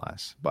even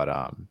less.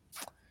 But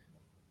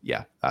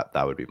yeah,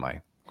 that would be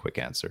my quick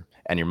answer.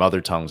 And your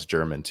mother tongue's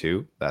German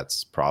too.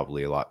 That's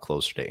probably a lot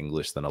closer to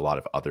English than a lot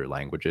of other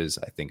languages.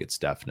 I think it's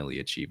definitely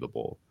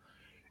achievable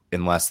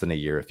in less than a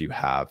year if you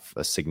have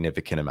a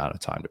significant amount of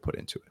time to put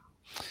into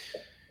it.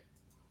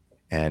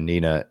 And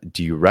Nina,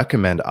 do you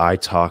recommend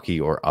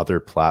italki or other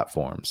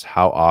platforms?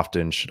 How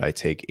often should I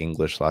take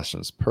English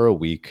lessons per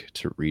week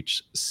to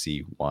reach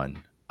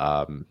C1?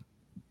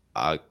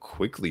 I'll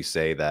quickly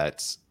say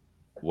that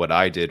what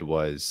I did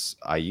was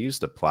I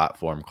used a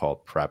platform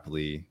called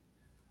Preply.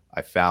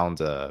 I found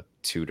a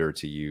tutor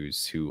to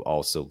use who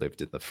also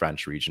lived in the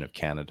French region of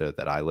Canada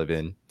that I live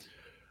in.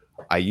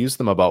 I used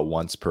them about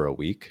once per a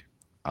week,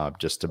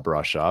 just to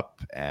brush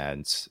up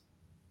and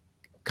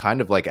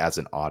kind of like as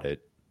an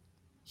audit.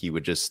 He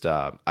would just,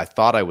 I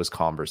thought I was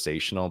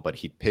conversational, but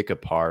he'd pick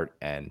apart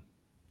and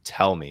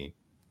tell me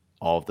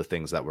all of the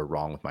things that were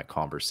wrong with my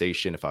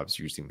conversation, if I was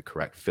using the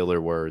correct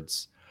filler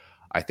words.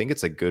 I think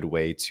it's a good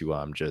way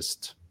to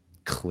just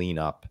clean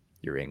up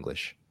your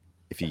English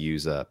if you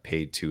use a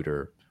paid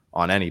tutor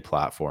on any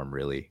platform,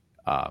 really,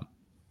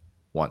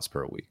 once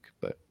per week.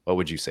 But what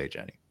would you say,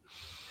 Jenny?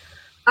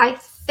 I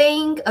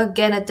think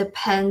again it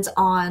depends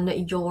on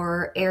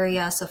your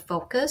areas of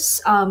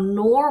focus.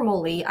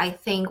 Normally, I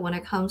think when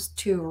it comes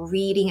to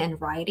reading and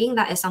writing,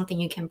 that is something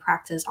you can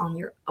practice on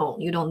your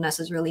own. You don't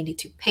necessarily need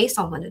to pay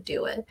someone to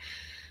do it.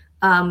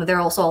 There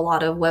are also a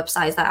lot of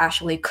websites that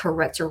actually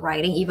correct your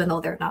writing, even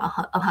though they're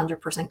not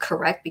 100%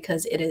 correct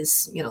because it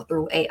is,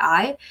 through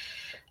AI.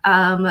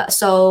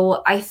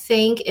 So I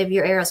think if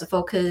your areas of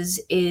focus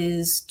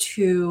is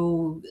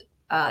to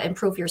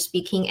improve your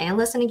speaking and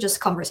listening,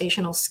 just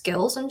conversational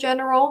skills in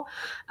general,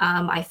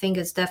 I think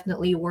it's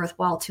definitely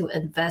worthwhile to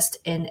invest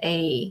in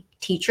a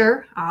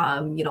teacher,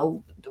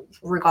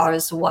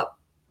 regardless of what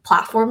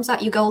platforms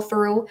that you go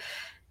through.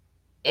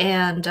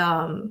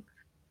 And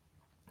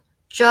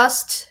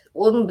just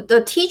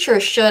the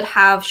teacher should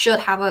have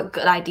a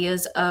good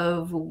ideas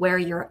of where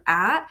you're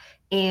at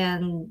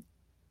and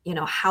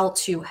how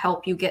to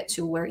help you get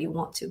to where you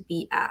want to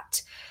be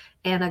at.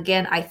 And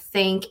again, I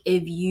think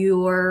if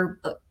your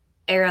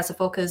areas of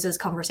focus is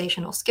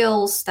conversational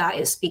skills, that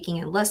is speaking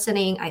and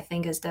listening, I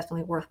think it's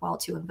definitely worthwhile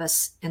to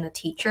invest in a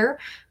teacher.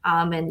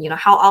 And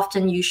how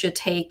often you should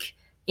take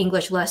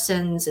English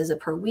lessons, is it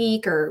per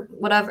week or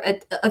whatever?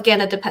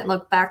 Again, it depends.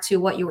 Look back to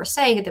what you were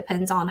saying. It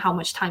depends on how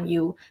much time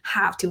you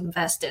have to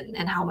invest in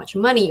and how much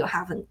money you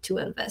have to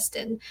invest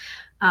in.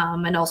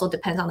 And also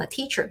depends on the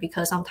teacher,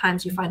 because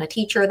sometimes you find a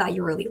teacher that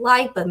you really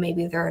like, but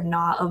maybe they're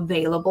not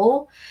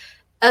available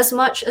as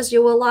much as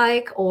you would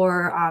like,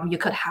 or you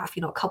could have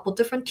a couple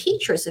different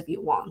teachers if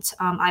you want.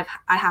 I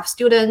have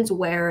students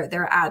where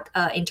they're at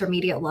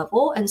intermediate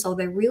level, and so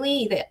they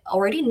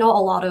already know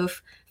a lot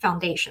of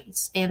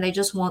foundations, and they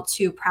just want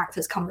to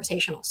practice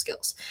conversational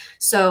skills.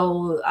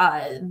 So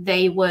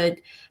they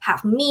would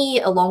have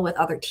me along with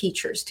other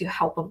teachers to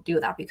help them do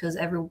that, because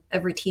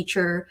every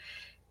teacher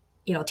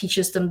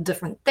teaches them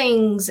different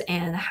things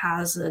and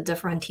has a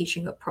different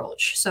teaching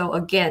approach. So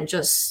again,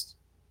 just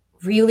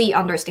really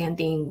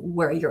understanding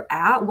where you're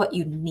at, what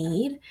you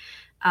need,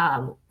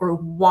 or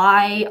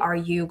why are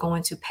you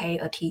going to pay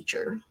a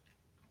teacher.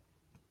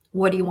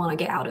 what do you want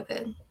to get out of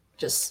it?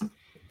 Just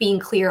being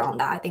clear on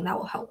that, I think that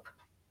will help.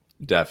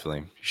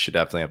 Definitely. You should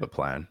definitely have a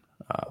plan,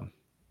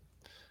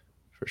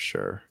 for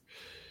sure.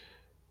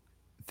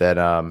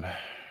 Then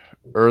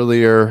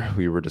earlier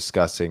we were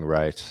discussing,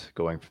 right,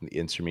 going from the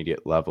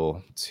intermediate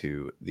level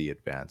to the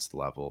advanced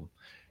level.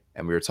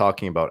 And we were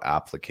talking about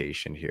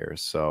application here.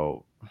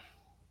 So,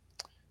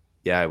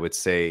 yeah, I would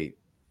say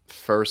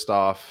first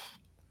off,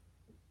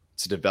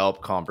 to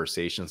develop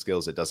conversation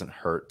skills, it doesn't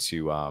hurt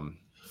to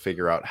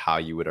figure out how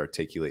you would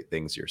articulate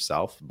things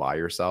yourself by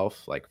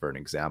yourself. Like, for an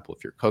example,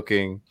 if you're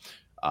cooking,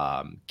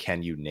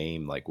 can you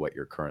name like what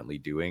you're currently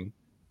doing?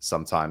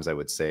 Sometimes I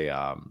would say,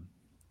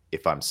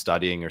 if I'm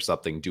studying or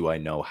something, do I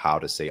know how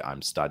to say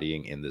I'm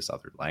studying in this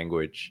other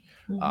language?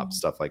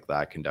 Stuff like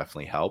that can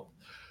definitely help.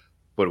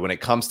 But when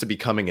it comes to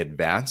becoming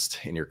advanced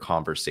in your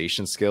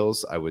conversation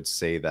skills, I would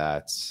say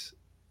that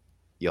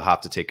you'll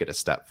have to take it a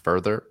step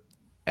further.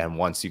 And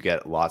once you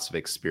get lots of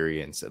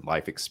experience and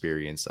life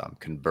experience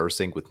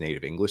conversing with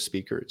native English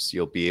speakers,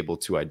 you'll be able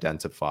to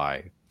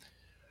identify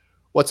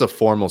what's a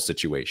formal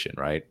situation,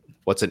 right?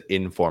 What's an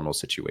informal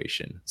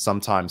situation?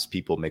 Sometimes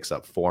people mix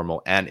up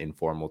formal and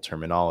informal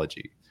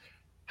terminology.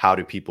 How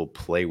do people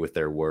play with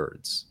their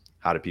words?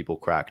 How do people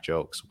crack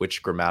jokes?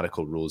 Which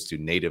grammatical rules do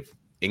native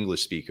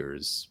English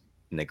speakers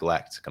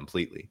neglect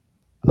completely?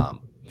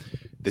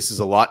 This is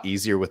a lot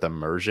easier with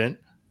immersion,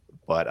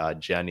 but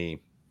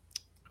Jenny,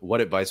 what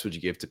advice would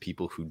you give to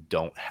people who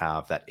don't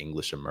have that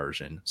English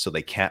immersion, so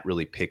they can't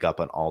really pick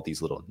up on all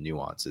these little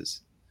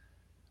nuances?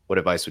 What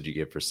advice would you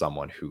give for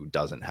someone who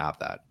doesn't have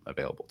that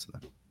available to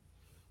them?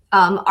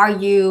 Are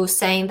you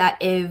saying that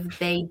if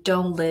they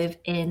don't live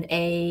in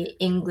a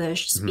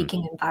English Mhm.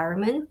 speaking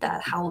environment,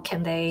 that how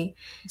can they,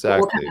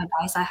 what kind Exactly. of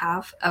advice I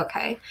have?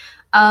 Okay.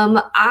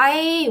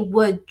 I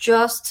would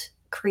just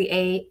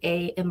create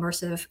a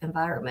immersive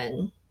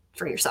environment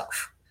for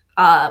yourself.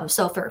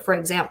 So for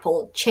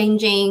example,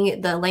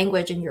 changing the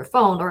language in your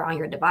phone or on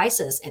your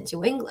devices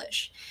into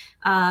English.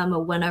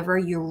 Whenever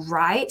you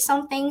write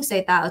something,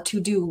 say that a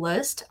to-do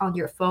list on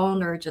your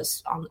phone or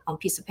just on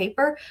piece of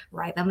paper,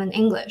 write them in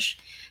English.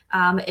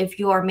 If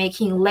you are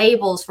making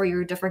labels for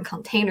your different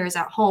containers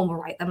at home,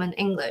 write them in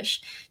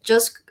English.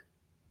 Just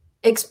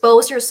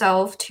expose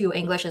yourself to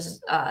English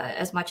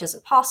as much as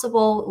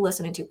possible.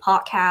 Listening to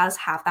podcasts,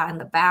 have that in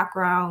the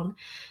background,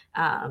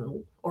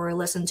 or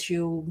listen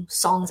to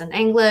songs in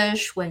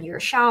English when you're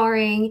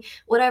showering,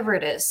 whatever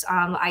it is.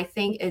 I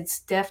think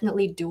it's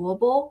definitely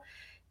doable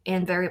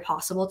and very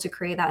possible to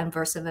create that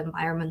immersive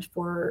environment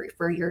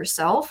for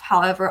yourself.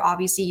 However,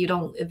 obviously you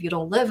don't, if you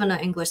don't live in an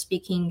English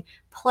speaking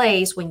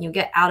place, when you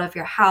get out of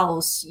your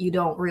house you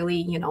don't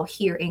really,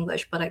 hear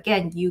English. But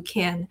again, you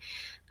can,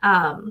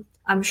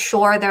 I'm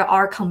sure there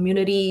are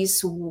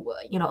communities,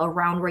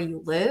 around where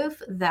you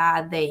live,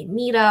 that they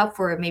meet up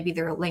for, maybe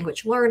they're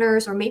language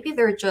learners or maybe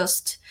they're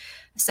just,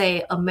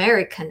 say,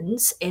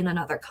 Americans in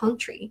another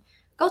country.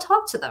 Go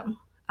talk to them.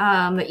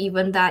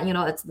 Even that,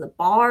 it's the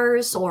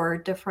bars or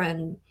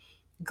different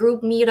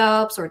group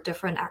meetups or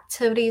different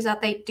activities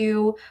that they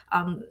do.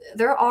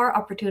 There are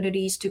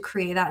opportunities to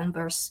create that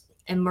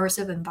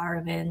immersive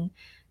environment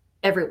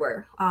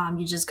everywhere.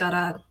 You just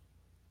gotta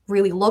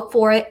really look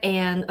for it.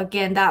 And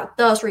again, that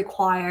does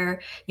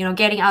require,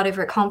 getting out of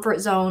your comfort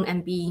zone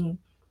and being,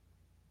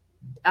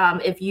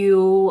 if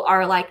you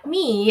are like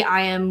me,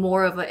 I am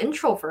more of an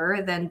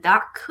introvert, then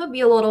that could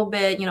be a little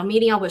bit,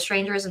 meeting up with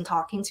strangers and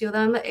talking to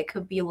them, it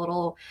could be a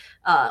little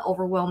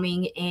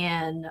overwhelming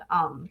and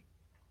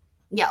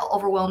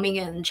overwhelming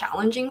and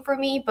challenging for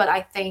me. But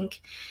I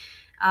think,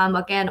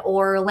 again,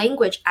 or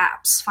language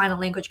apps, find a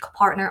language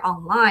partner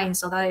online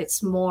so that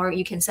it's more,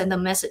 you can send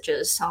them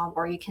messages,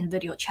 or you can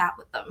video chat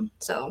with them.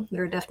 So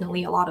there are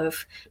definitely a lot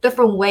of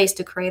different ways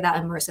to create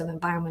that immersive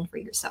environment for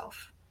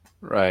yourself.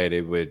 Right.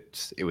 It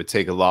would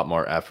take a lot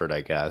more effort, I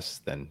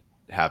guess, than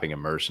having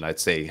immersion. I'd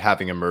say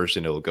having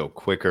immersion, it'll go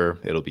quicker,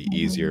 it'll be Mhm.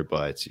 easier,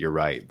 but you're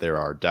right. There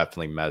are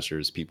definitely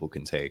measures people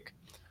can take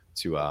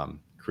to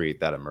create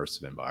that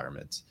immersive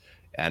environment.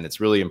 And it's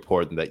really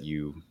important that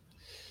you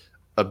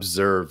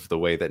observe the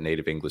way that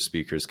native English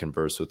speakers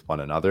converse with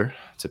one another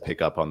to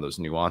pick up on those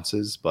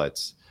nuances.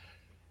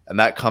 And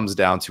that comes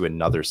down to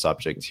another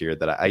subject here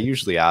that I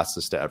usually ask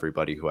this to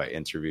everybody who I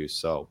interview.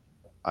 So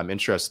I'm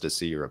interested to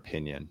see your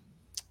opinion.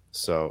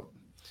 So,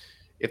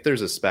 if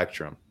there's a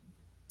spectrum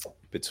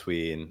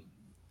between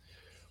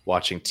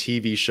watching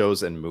TV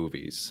shows and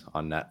movies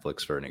on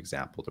Netflix, for an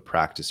example, to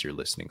practice your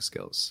listening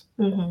skills,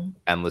 Mhm.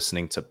 and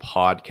listening to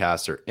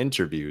podcasts or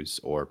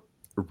interviews or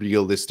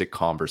realistic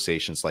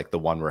conversations like the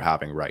one we're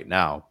having right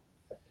now,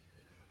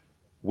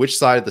 which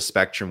side of the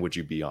spectrum would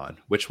you be on?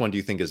 Which one do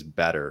you think is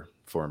better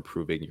for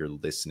improving your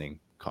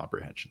listening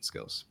comprehension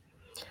skills?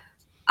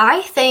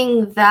 I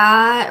think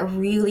that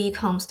really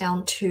comes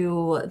down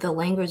to the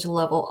language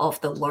level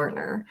of the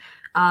learner.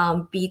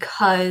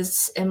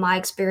 Because in my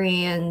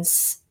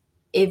experience,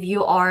 if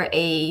you are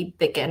a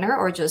beginner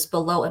or just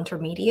below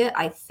intermediate,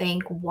 I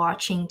think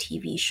watching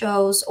TV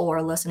shows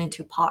or listening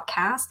to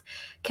podcasts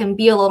can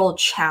be a little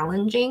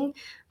challenging.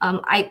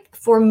 I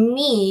for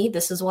me,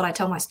 this is what I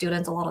tell my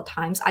students a lot of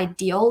times.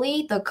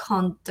 Ideally, the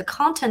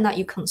content that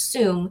you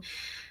consume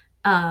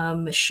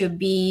should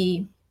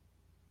be,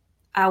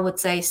 I would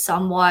say,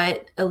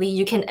 somewhat, at least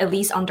you can at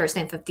least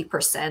understand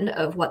 50%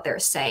 of what they're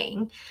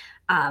saying.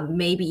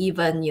 Maybe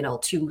even,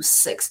 to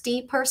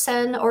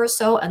 60% or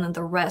so, and then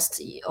the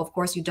rest, of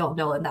course, you don't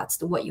know, and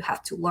that's what you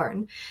have to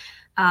learn.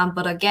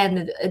 But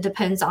again, it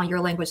depends on your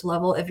language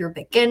level. If you're a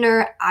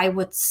beginner, I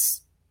would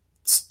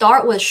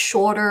start with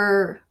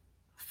shorter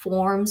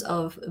forms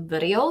of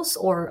videos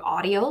or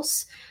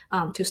audios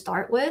to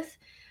start with.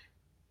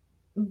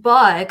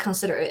 But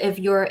consider if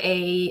you're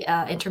a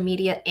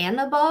intermediate and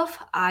above,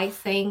 I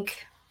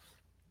think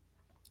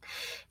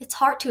it's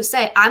hard to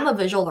say. I'm a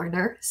visual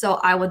learner, so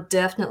I would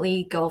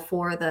definitely go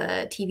for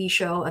the TV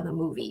show and the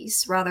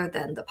movies rather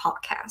than the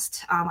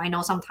podcast. I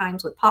know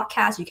sometimes with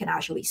podcasts, you can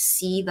actually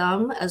see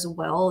them as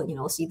well,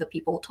 see the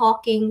people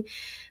talking.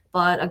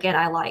 But again,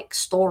 I like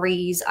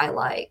stories. I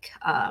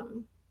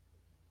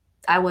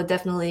would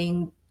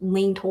definitely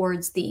lean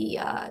towards the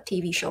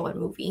TV show and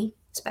movie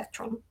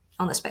spectrum,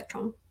 on the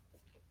spectrum.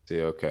 See,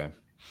 okay.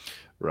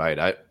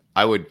 Right.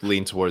 I would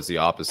lean towards the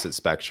opposite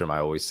spectrum. I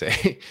always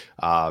say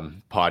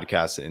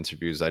podcasts and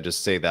interviews. I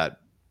just say that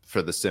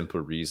for the simple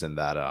reason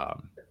that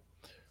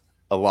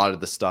a lot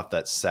of the stuff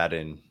that's said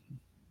in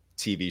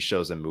TV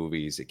shows and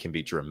movies, it can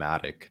be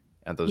dramatic.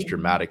 And those Mhm.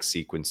 dramatic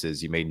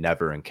sequences, you may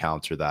never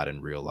encounter that in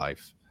real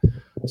life.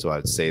 So I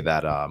would say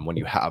that when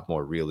you have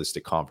more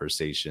realistic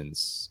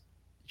conversations,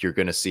 you're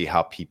going to see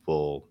how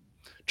people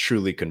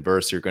truly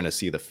converse. You're going to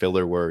see the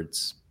filler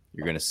words.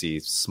 You're going to see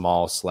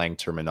small slang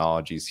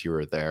terminologies here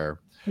or there.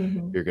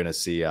 Mhm. You're going to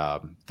see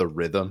the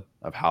rhythm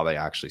of how they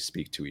actually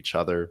speak to each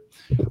other.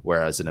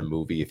 Whereas in a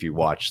movie, if you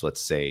watch,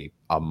 let's say,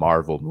 a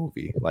Marvel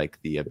movie like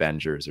the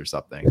Avengers or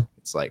something,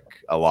 it's like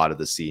a lot of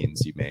the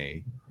scenes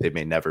they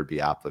may never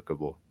be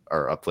applicable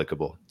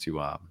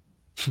to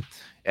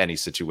any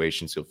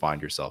situations you'll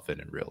find yourself in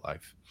real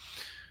life.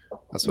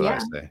 That's what I Yeah.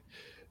 say.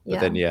 But Yeah.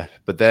 then, yeah,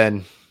 but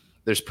then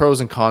there's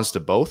pros and cons to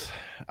both.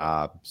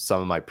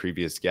 Some of my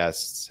previous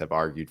guests have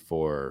argued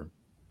for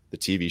the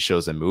TV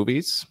shows and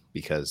movies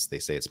because they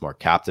say it's more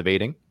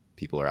captivating.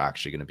 People are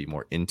actually going to be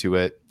more into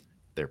it.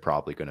 They're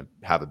probably going to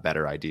have a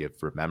better idea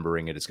of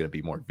remembering it. It's going to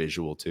be more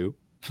visual too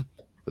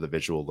for the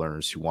visual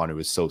learners who want to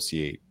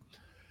associate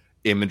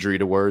imagery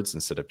to words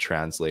instead of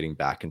translating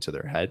back into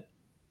their head,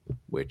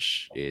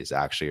 which is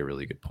actually a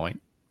really good point.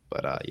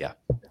 But yeah,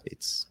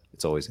 it's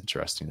always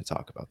interesting to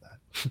talk about that.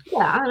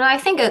 Yeah, and I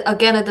think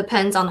again it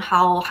depends on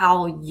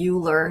how you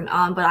learn.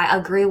 But I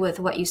agree with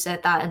what you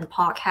said that in the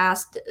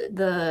podcast,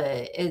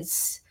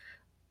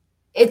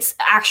 it's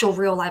actual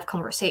real life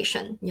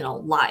conversation,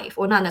 live,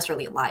 or not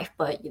necessarily live,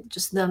 but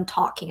just them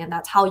talking, and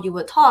that's how you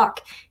would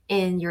talk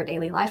in your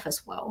daily life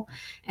as well.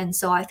 And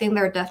so I think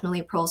there are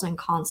definitely pros and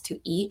cons to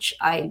each.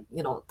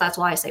 That's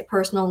why I say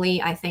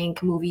personally, I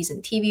think movies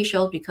and TV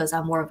shows because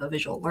I'm more of a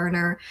visual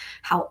learner.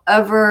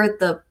 However,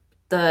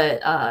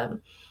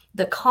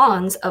 the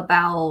cons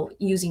about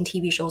using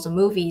TV shows and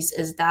movies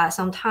is that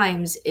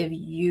sometimes if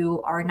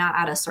you are not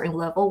at a certain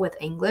level with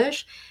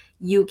English,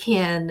 you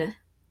can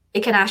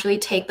it can actually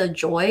take the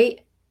joy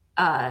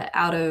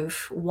out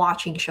of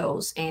watching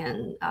shows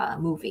and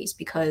movies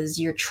because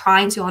you're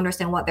trying to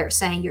understand what they're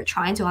saying, you're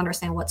trying to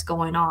understand what's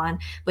going on,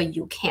 but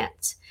you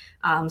can't.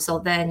 So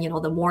then,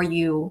 the more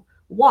you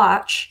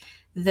watch,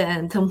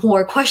 then the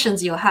more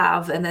questions you'll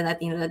have. And then at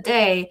the end of the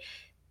day,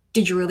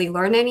 did you really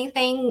learn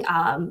anything?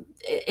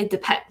 It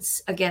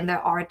depends. Again,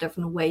 there are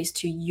different ways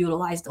to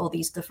utilize all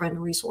these different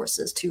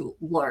resources to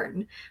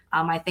learn.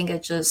 I think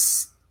it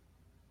just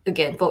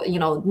again, but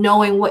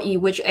knowing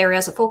which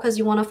areas of focus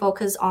you want to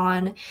focus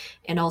on,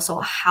 and also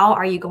how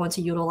are you going to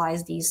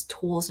utilize these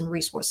tools and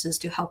resources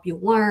to help you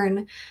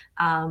learn,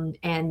 and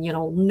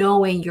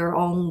knowing your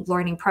own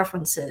learning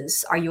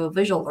preferences. Are you a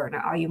visual learner?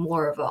 Are you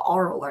more of an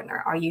oral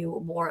learner? Are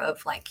you more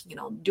of like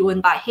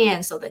doing by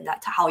hand? So then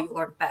that's how you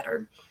learn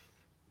better.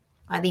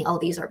 I think all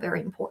these are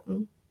very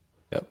important.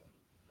 Yep,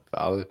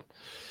 valid.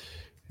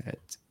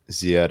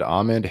 Ziad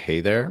Ahmed,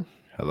 hey there.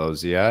 Hello,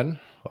 Ziad.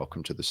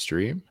 Welcome to the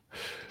stream.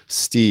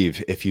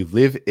 Steve, if you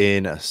live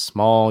in a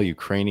small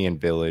Ukrainian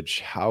village,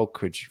 how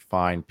could you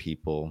find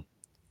people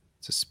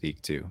to speak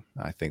to?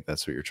 I think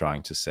that's what you're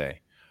trying to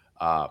say.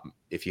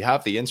 If you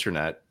have the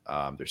internet,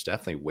 there's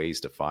definitely ways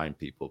to find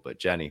people. But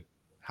Jenny,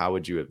 how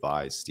would you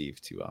advise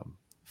Steve to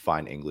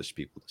find English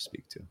people to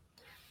speak to?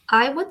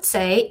 I would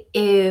say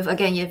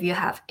if you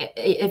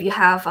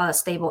have a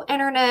stable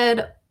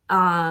internet,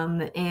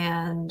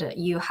 and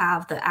you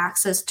have the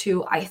access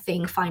to, I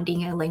think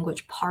finding a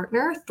language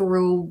partner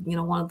through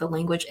one of the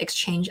language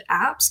exchange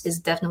apps is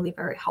definitely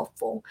very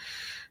helpful.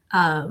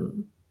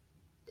 Um,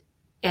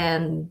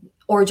 and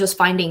or just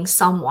finding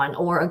someone,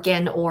 or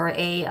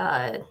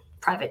a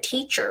private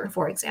teacher,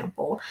 for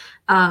example.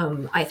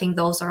 I think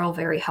those are all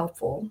very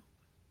helpful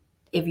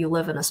if you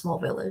live in a small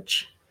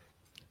village.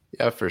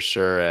 Yeah, for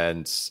sure.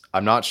 And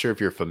I'm not sure if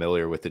you're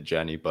familiar with it,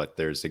 Jenny, but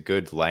there's a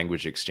good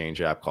language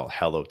exchange app called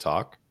Hello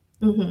Talk.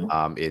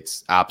 Hmm.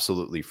 It's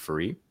absolutely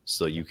free,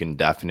 so you can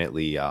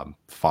definitely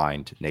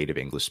find native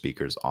English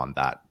speakers on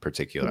that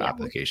particular Yeah.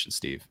 application,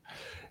 Steve.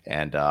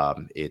 And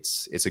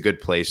it's a good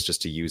place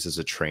just to use as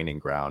a training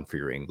ground for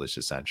your English,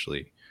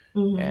 essentially.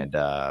 Hmm. And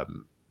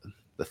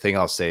the thing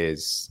I'll say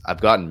is I've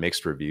gotten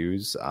mixed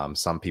reviews.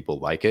 Some people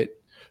like it.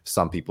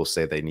 Some people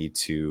say they need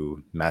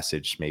to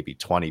message maybe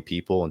 20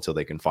 people until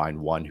they can find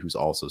one who's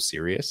also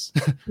serious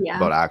Yeah.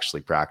 about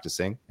actually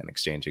practicing and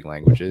exchanging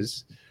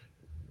languages.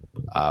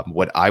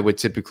 What I would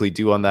typically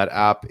do on that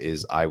app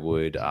is I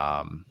would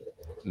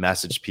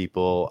message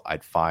people.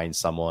 I'd find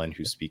someone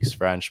who speaks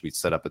French. We'd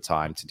set up a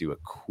time to do a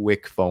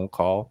quick phone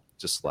call,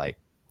 just like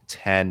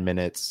 10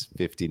 minutes,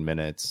 15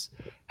 minutes.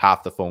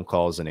 Half the phone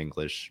calls in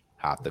English,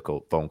 half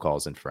the phone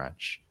calls in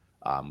French.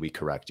 We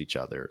correct each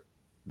other.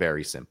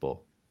 Very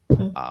simple.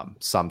 Mm.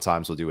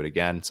 Sometimes we'll do it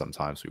again.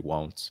 Sometimes we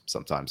won't.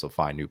 Sometimes we'll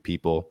find new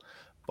people.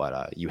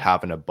 But you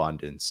have an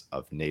abundance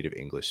of native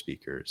English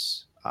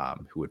speakers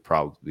who would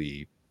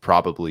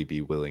probably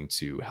be willing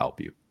to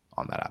help you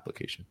on that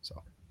application.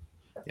 So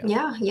yeah.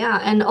 Yeah, yeah.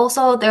 And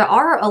also there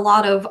are a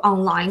lot of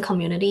online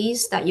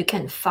communities that you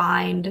can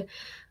find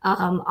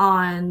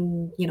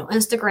on,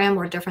 Instagram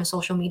or different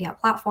social media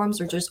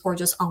platforms, or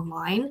just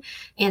online.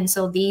 And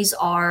so these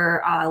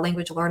are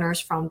language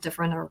learners from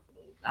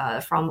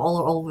from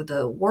all over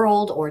the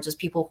world, or just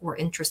people who are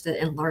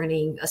interested in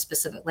learning a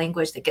specific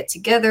language. They get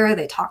together,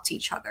 they talk to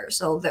each other.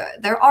 So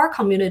there are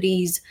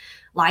communities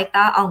like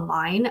that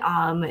online,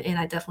 and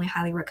I definitely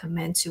highly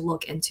recommend to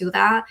look into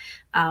that.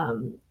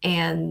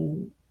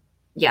 And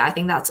yeah, I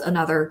think that's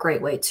another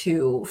great way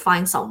to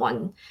find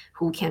someone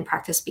who can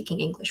practice speaking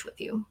English with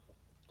you.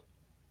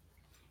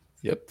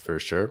 Yep, for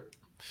sure.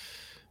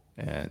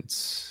 And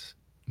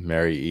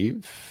Mary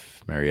Eve.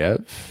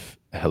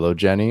 Hello,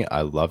 Jenny.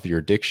 I love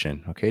your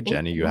diction. Okay, Thank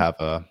Jenny, you you. have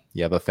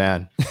a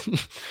fan.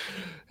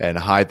 And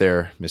hi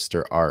there,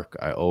 Mr. Ark.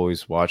 I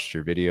always watched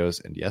your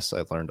videos, and yes,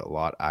 I learned a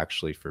lot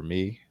actually for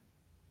me.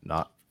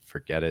 Not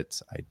forget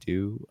it. I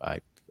do.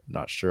 I'm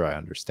not sure I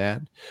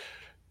understand.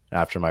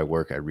 After my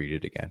work, I read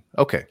it again.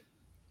 Okay.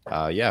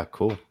 Yeah,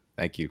 cool.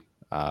 Thank you.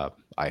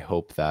 I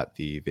hope that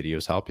the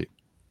videos help you.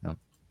 Yeah.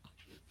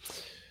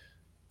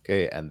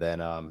 Okay, and then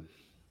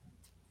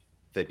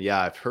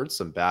yeah, I've heard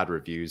some bad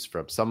reviews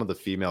from some of the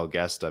female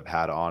guests I've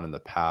had on in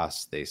the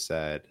past. They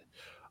said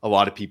a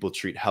lot of people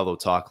treat Hello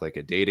Talk like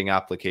a dating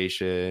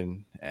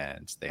application,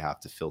 and they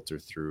have to filter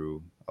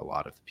through a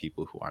lot of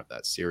people who aren't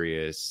that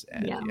serious.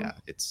 And Yeah. yeah,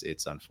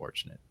 it's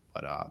unfortunate,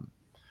 but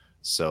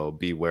so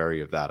be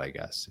wary of that, I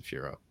guess. If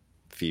you're a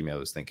female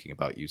who's thinking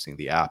about using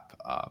the app,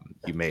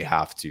 you may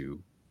have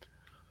to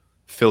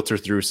filter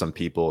through some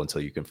people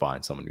until you can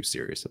find someone who's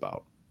serious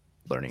about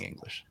learning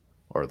English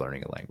or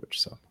learning a language.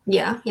 So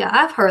Yeah, yeah,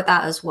 I've heard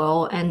that as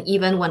well. And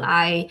even when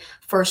I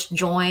first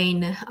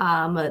joined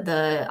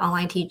the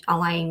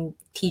online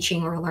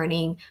teaching or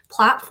learning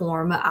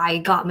platform, I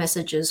got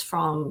messages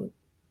from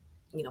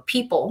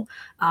people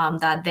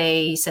that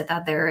they said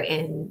that they're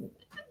in.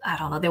 I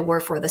don't know, they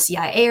work for the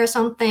CIA or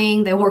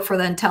something. They work for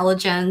the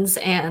intelligence,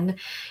 and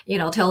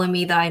telling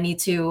me that I need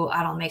to,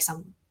 I don't know, make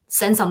some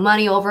send some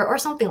money over or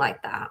something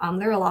like that.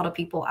 There are a lot of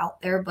people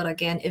out there, but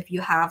again, if you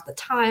have the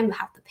time,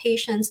 have the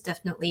patience,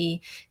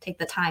 definitely take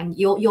the time.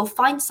 You'll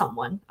find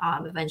someone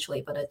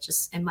eventually, but it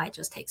might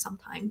just take some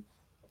time.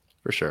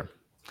 for sure.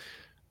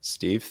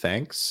 Steve,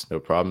 thanks. No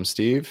problem,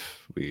 Steve.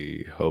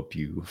 We hope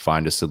you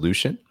find a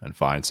solution and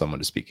find someone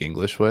to speak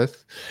English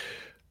with.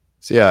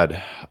 So,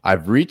 yeah,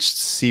 I've reached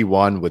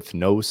C1 with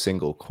no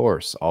single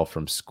course, all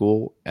from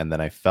school. And then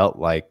I felt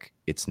like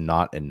it's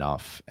not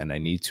enough and I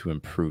need to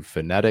improve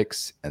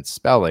phonetics and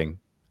spelling.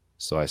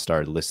 So I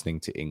started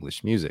listening to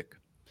English music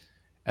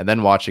and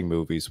then watching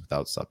movies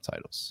without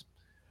subtitles.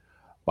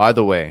 By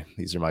the way,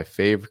 these are my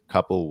favorite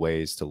couple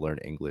ways to learn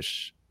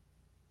English,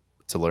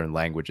 to learn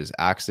languages,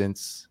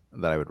 accents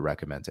that I would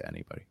recommend to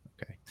anybody.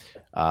 Okay.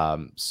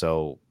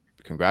 So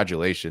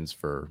congratulations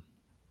for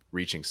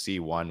reaching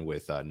C1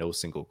 with no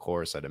single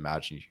course. I'd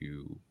imagine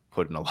you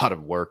put in a lot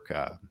of work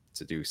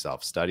to do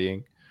self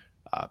studying.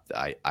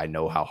 I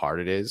know how hard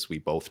it is. We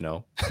both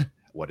know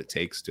what it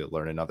takes to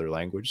learn another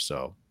language.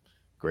 So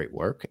great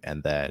work.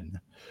 And then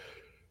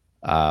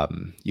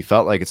you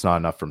felt like it's not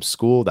enough from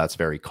school. That's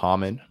very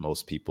common.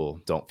 Most people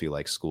don't feel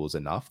like school is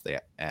enough.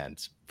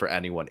 And for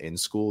anyone in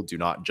school, do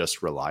not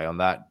just rely on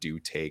that. Do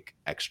take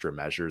extra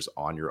measures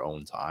on your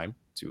own time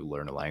to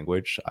learn a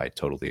language. I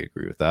totally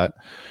agree with that.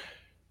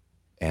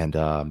 And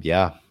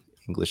yeah,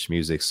 English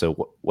music.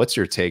 So, what's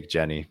your take,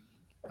 Jenny,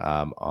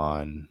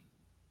 on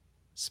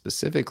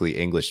specifically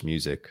English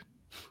music?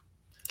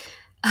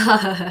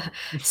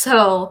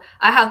 So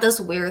I have this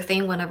weird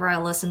thing whenever I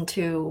listen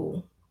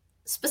to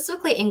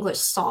specifically English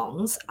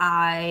songs.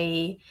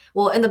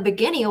 Well, in the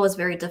beginning, it was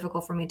very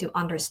difficult for me to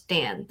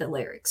understand the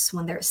lyrics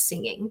when they're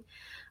singing,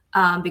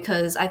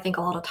 because I think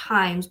a lot of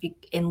times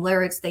in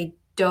lyrics, they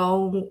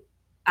don't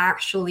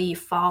actually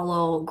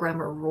follow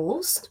grammar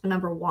rules.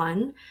 Number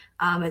one,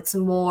 it's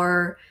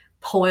more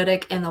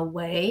poetic in a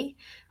way.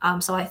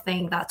 So I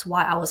think that's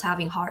why I was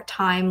having hard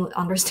time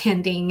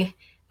understanding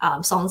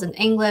songs in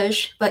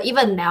English. But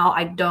even now,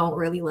 I don't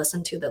really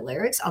listen to the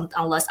lyrics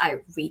unless I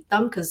read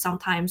them, because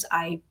sometimes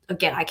I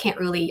can't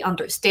really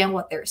understand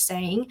what they're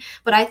saying.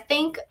 But I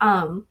think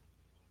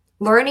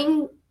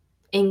learning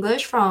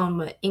English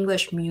from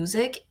English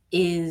music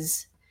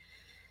is,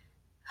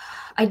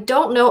 I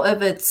don't know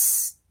if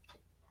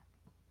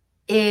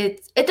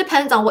it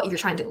depends on what you're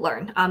trying to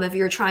learn. If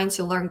you're trying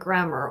to learn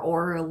grammar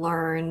or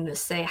learn,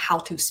 say, how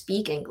to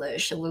speak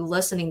English,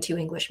 listening to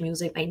English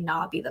music may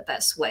not be the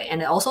best way.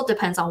 And it also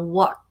depends on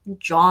what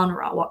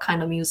genre, what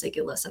kind of music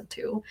you listen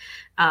to,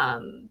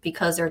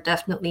 because there are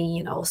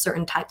definitely,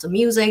 certain types of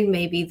music.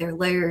 Maybe their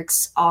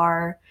lyrics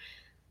are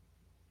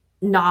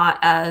not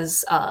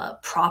as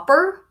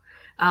proper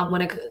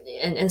when it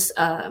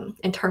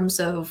in terms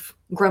of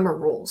grammar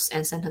rules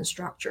and sentence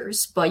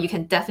structures, but you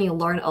can definitely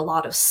learn a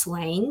lot of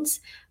slangs,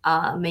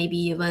 maybe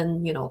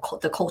even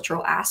the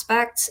cultural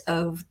aspects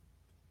of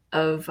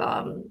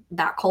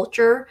that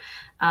culture,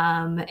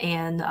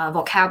 and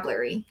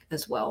vocabulary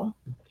as well.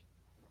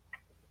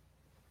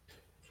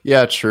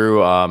 Yeah,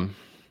 true.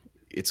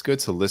 It's good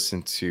to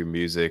listen to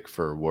music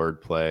for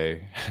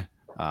wordplay.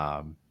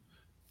 um,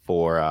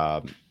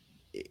 for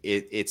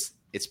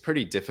it's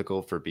pretty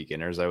difficult for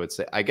beginners, I would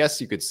say. I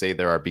guess you could say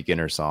there are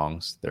beginner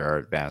songs, there are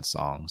advanced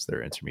songs, there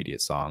are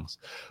intermediate songs,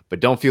 but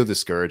don't feel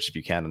discouraged if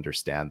you can't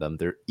understand them.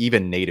 They're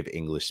even native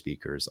English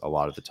speakers a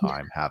lot of the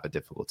time have a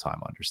difficult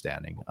time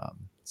understanding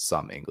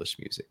some English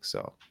music.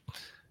 So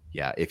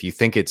yeah, if you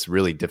think it's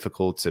really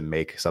difficult to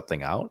make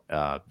something out,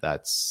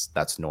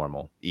 that's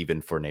normal,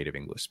 even for native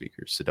English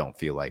speakers. So don't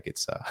feel like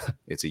it's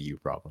it's a you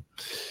problem.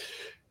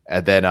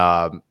 And then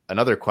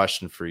another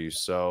question for you.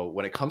 So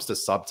when it comes to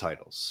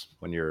subtitles,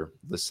 when you're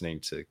listening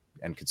to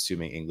and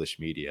consuming English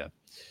media,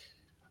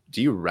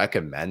 do you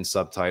recommend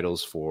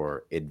subtitles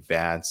for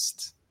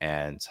advanced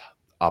and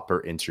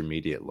upper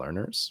intermediate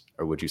learners,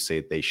 or would you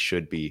say they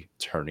should be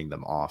turning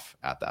them off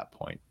at that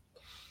point?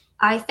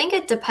 I think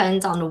it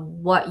depends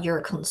on what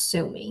you're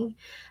consuming.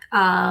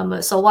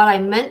 So what I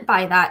meant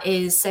by that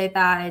is, say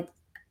that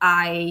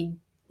I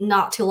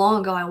not too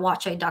long ago I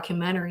watched a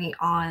documentary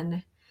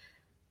on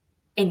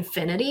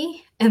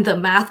infinity and the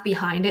math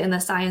behind it and the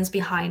science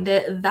behind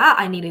it, that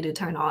I needed to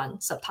turn on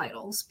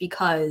subtitles,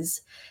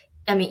 because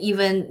I mean,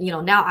 even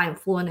now I'm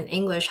fluent in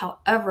English.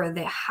 However,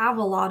 they have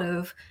a lot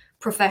of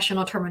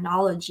professional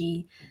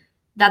terminology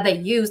that they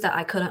use that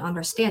I couldn't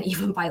understand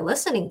even by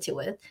listening to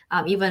it.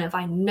 Even if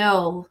I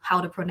know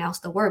how to pronounce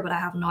the word, but I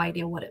have no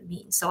idea what it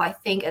means. So I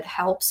think it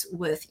helps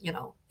with,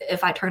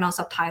 if I turn on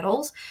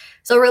subtitles.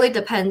 So it really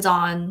depends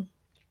on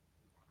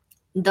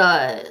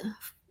the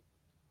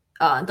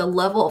the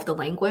level of the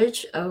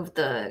language of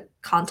the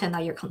content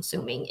that you're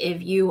consuming.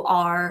 If you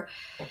are,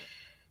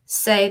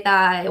 say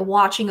that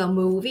watching a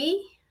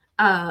movie,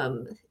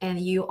 and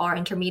you are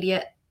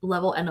intermediate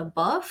level and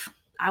above,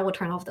 I would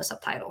turn off the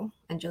subtitle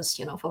and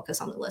just focus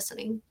on the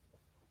listening.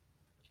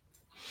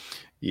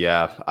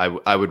 Yeah,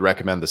 I would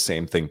recommend the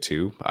same thing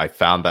too. I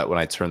found that when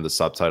I turned the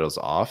subtitles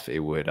off, it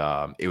would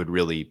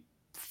really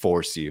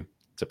force you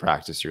to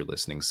practice your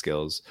listening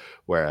skills.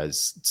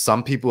 Whereas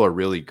some people are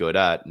really good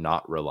at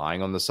not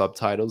relying on the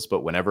subtitles,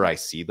 but whenever I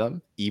see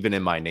them, even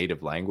in my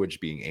native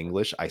language being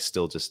English, I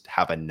still just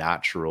have a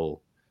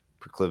natural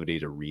proclivity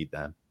to read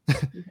them.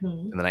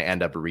 Mhm. And then I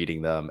end up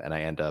reading them and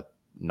I end up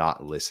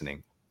not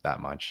listening that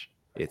much.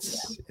 Yeah.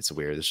 It's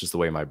weird. It's just the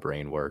way my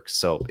brain works.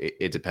 So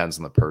it depends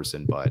on the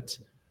person, but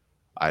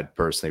I'd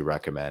personally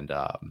recommend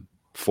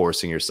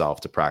forcing yourself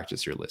to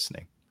practice your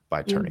listening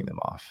by turning Mhm. them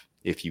off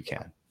if you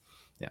can.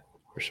 Yeah,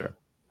 for sure.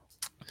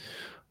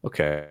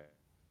 Okay.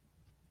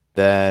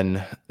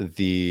 Then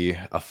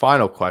a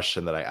final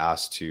question that I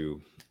ask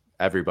to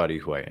everybody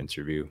who I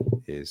interview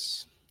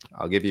is,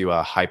 I'll give you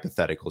a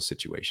hypothetical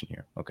situation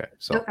here. Okay.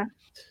 So Okay.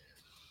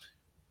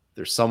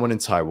 there's someone in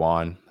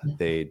Taiwan,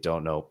 they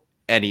don't know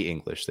any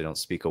English, they don't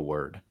speak a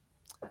word,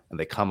 and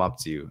they come up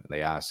to you and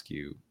they ask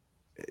you,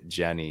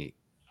 Jenny,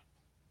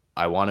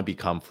 I want to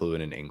become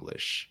fluent in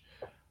English.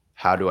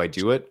 How do I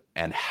do it?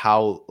 And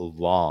how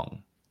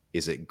long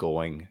is it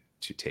going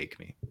to take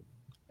me?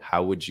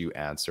 How would you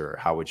answer? Or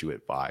how would you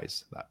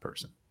advise that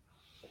person?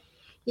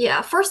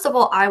 Yeah, first of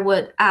all, I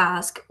would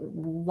ask,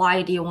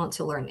 why do you want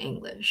to learn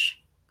English?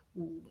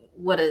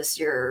 What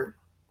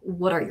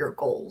are your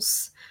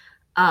goals?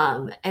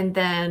 And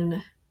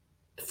then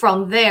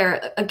from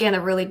there, again, it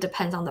really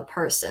depends on the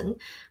person.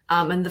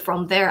 And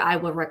from there, I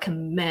would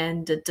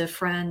recommend a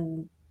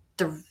different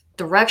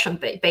direction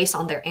based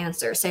on their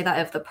answer. Say that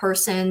if the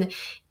person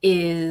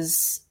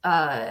is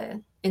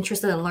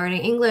interested in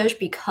learning English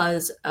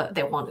because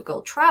they want to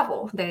go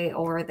travel, they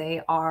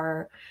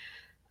are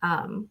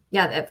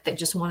yeah, if they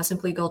just want to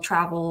simply go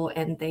travel,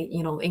 and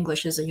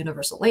English is a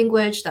universal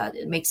language that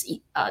it makes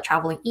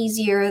traveling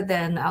easier,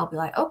 then I'll be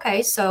like,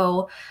 okay,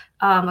 so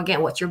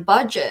again, what's your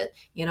budget?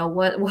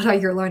 What are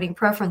your learning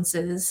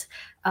preferences?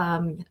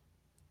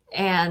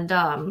 And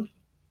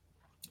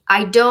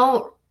I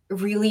don't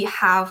really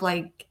have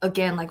like,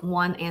 again, like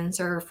one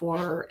answer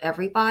for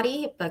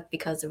everybody, but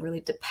because it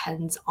really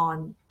depends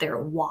on their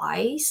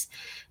whys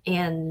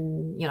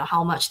and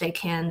how much they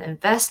can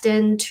invest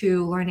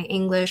into learning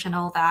English and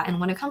all that. And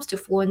when it comes to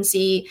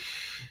fluency,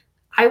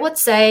 I would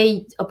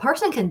say a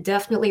person can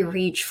definitely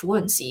reach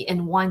fluency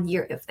in 1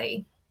 year if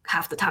they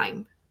have the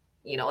time.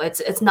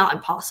 It's not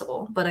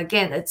impossible, but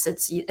again,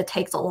 it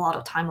takes a lot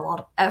of time, a lot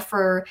of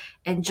effort,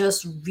 and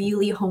just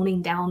really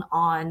honing down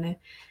on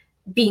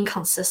being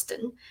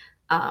consistent,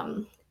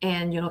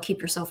 and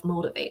keep yourself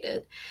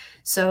motivated.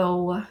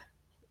 So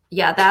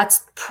yeah,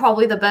 that's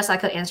probably the best I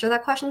could answer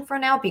that question for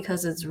now,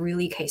 because it's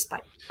really case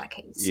by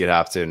case. You'd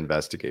have to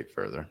investigate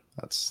further.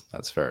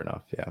 That's fair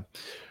enough. Yeah.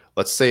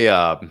 Let's say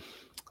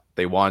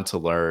they want to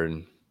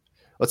learn.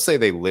 Let's say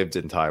they lived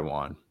in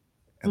Taiwan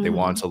and they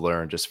want Mhm. to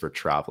learn just for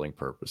traveling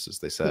purposes.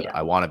 They said, Yeah.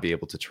 "I want to be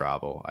able to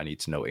travel. I need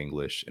to know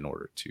English in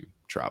order to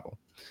travel."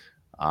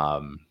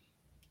 Um,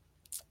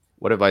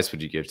 what advice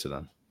would you give to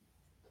them?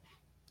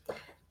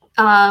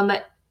 Um,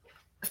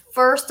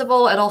 First of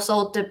all, it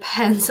also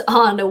depends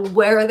on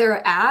where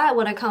they're at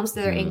when it comes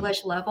to their Mhm.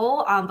 English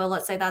level. But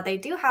let's say that they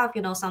do have,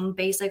 some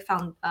basic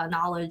found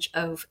knowledge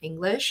of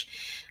English.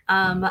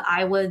 Mhm.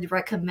 I would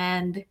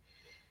recommend,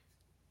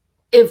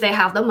 if they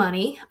have the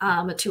money,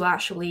 to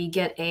actually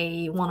get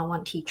a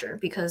one-on-one teacher,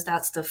 because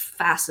that's the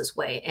fastest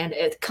way. And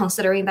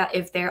considering that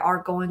if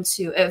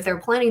if they're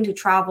planning to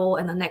travel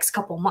in the next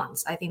couple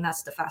months, I think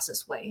that's the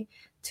fastest way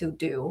to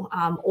do.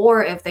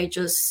 Or if they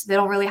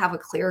don't really have a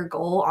clear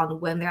goal on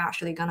when they're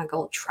actually going to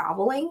go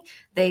traveling,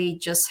 they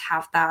just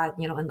have that,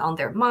 on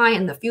their mind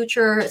in the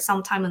future.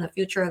 Sometime in the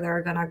future,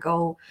 they're going to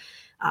go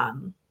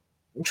um,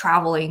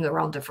 traveling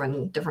around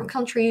different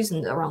countries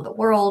and around the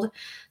world.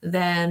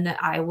 Then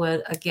I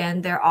would,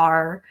 again, there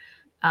are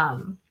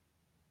um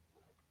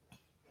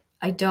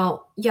I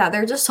don't yeah,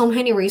 there are just so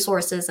many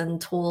resources and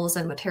tools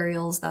and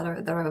materials that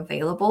are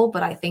available,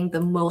 but I think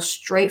the most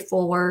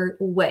straightforward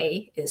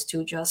way is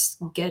to just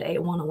get a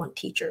one-on-one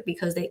teacher,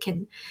 because they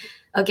can,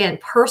 again,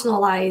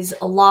 personalize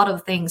a lot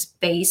of things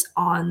based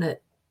on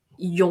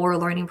your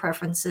learning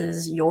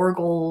preferences, your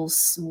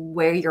goals,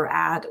 where you're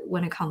at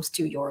when it comes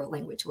to your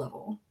language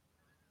level.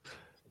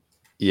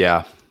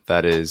 Yeah,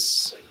 that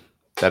is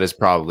that is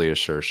probably a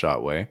sure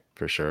shot way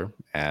for sure.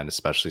 And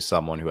especially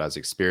someone who has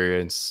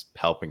experience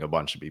helping a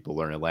bunch of people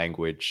learn a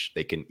language,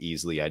 they can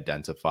easily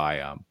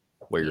identify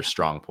where your Yeah.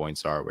 strong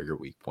points are, where your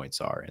weak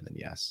points are. And then,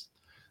 yes,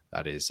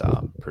 that is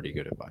pretty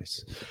good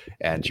advice.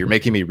 And you're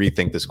making me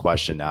rethink this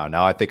question now.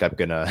 Now I think I'm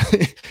going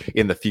to,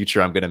 in the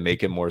future, I'm going to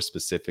make it more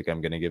specific.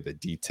 I'm going to give a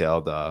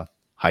detailed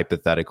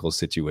hypothetical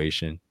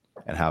situation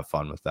and have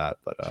fun with that.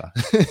 But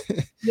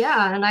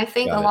Yeah, and I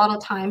think a got it. lot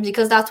of times,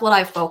 because that's what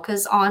I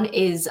focus on,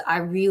 is I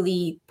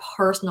really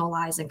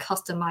personalize and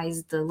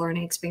customize the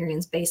learning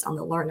experience based on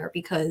the learner,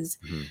 because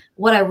Mhm.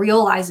 what I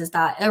realize is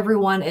that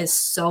everyone is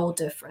so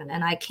different,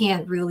 and I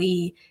can't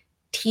really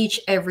teach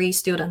every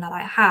student that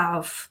I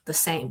have the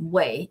same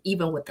way,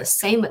 even with the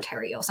same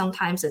material.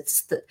 Sometimes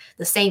it's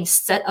the same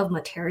set of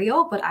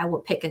material, but I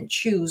will pick and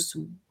choose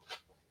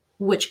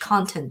which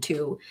content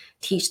to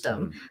teach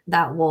them Mhm.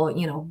 that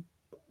will,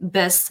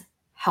 best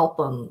help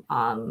them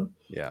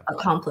Yeah,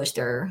 accomplish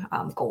their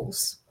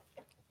goals.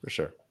 for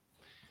sure.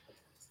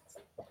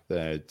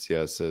 That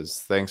yeah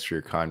says thanks for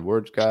your kind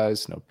words,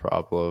 guys. No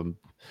problem.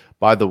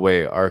 By the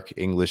way, ARC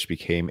English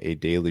became a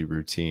daily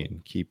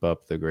routine. Keep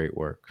up the great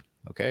work.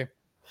 Okay,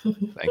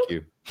 thank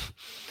you.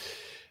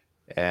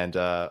 And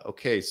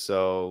okay,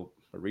 so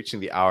we're reaching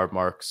the hour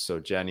mark. So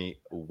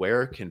Jenny,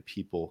 where can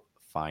people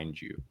find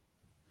you?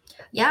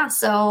 Yeah,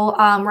 so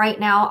right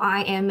now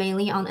I am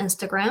mainly on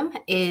Instagram.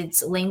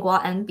 It's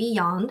Lingua and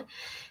Beyond.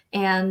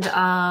 And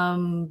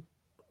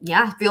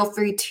yeah, feel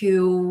free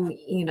to,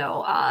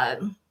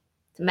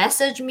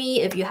 message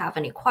me if you have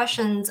any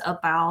questions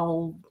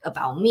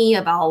about me,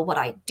 about what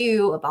I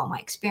do, about my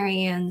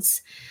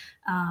experience,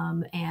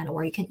 and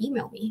or you can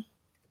email me.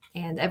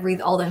 And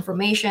all the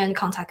information,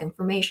 contact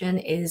information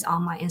is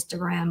on my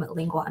Instagram,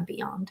 Lingua and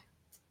Beyond.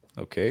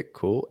 Okay,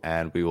 cool.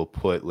 And we will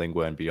put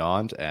Lingua and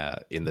Beyond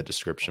in the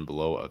description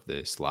below of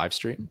this live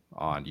stream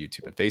on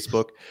YouTube and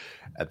Facebook.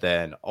 And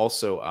then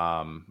also,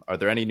 are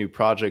there any new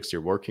projects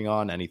you're working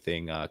on?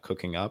 Anything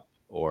cooking up?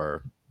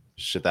 Or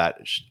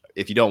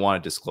if you don't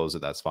want to disclose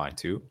it, that's fine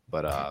too.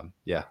 But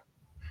yeah.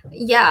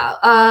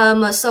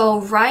 Yeah.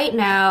 So right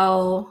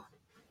now,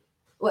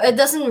 well, it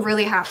doesn't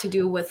really have to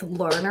do with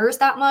learners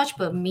that much,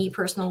 but me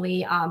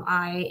personally,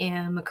 I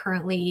am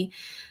currently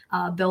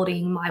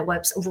building my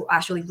website,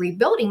 actually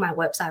rebuilding my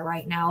website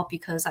right now,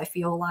 because I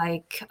feel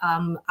like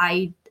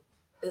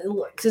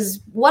because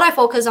what I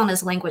focus on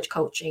is language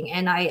coaching,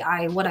 and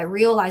I what I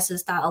realize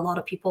is that a lot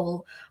of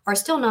people are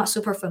still not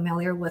super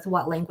familiar with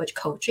what language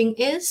coaching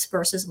is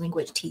versus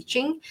language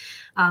teaching.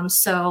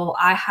 So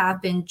I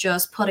have been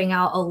just putting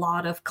out a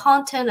lot of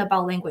content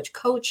about language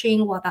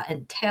coaching, what that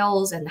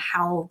entails, and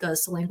how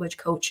does language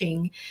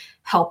coaching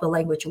help a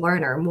language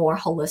learner more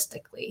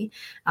holistically.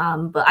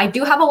 But I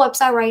do have a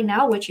website right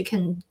now, which you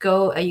can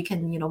go, you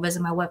can,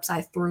 visit my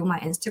website through my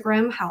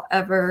Instagram.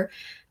 However,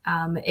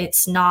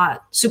 it's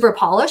not super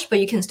polished, but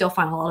you can still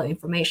find a lot of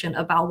information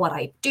about what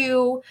I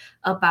do,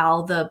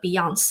 about the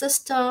Beyond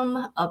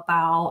system,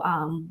 about,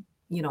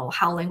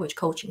 how language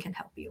coaching can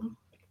help you.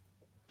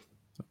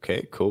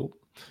 Okay, cool.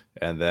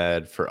 And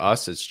then for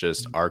us, it's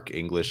just Arc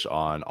English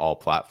on all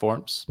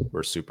platforms.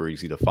 We're super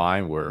easy to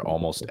find. We're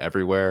almost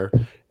everywhere.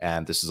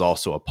 And this is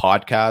also a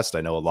podcast.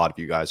 I know a lot of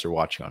you guys are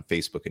watching on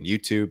Facebook and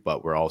YouTube,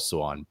 but we're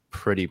also on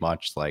pretty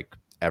much like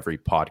every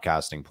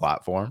podcasting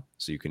platform.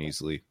 So you can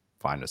easily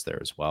find us there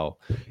as well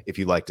if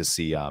you'd like to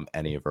see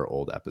any of our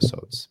old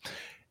episodes.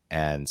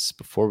 And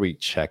before we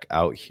check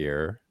out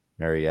here,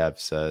 Mary Ev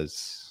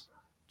says,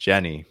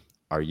 Jenny,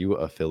 are you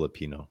a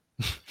Filipino?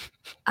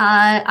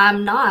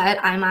 I'm not.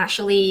 I'm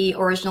actually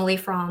originally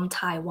from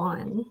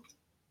Taiwan.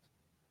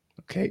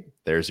 Okay,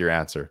 there's your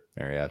answer,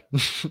 Mariette.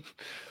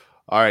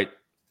 All right.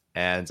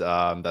 And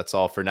that's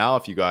all for now.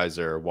 If you guys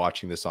are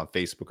watching this on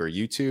Facebook or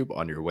YouTube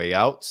on your way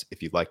out,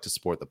 if you'd like to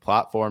support the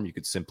platform, you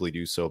could simply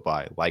do so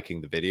by liking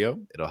the video.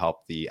 It'll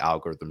help the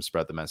algorithm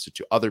spread the message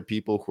to other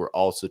people who are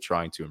also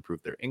trying to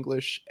improve their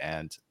English.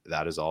 And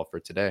that is all for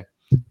today.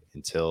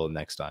 Until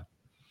next time.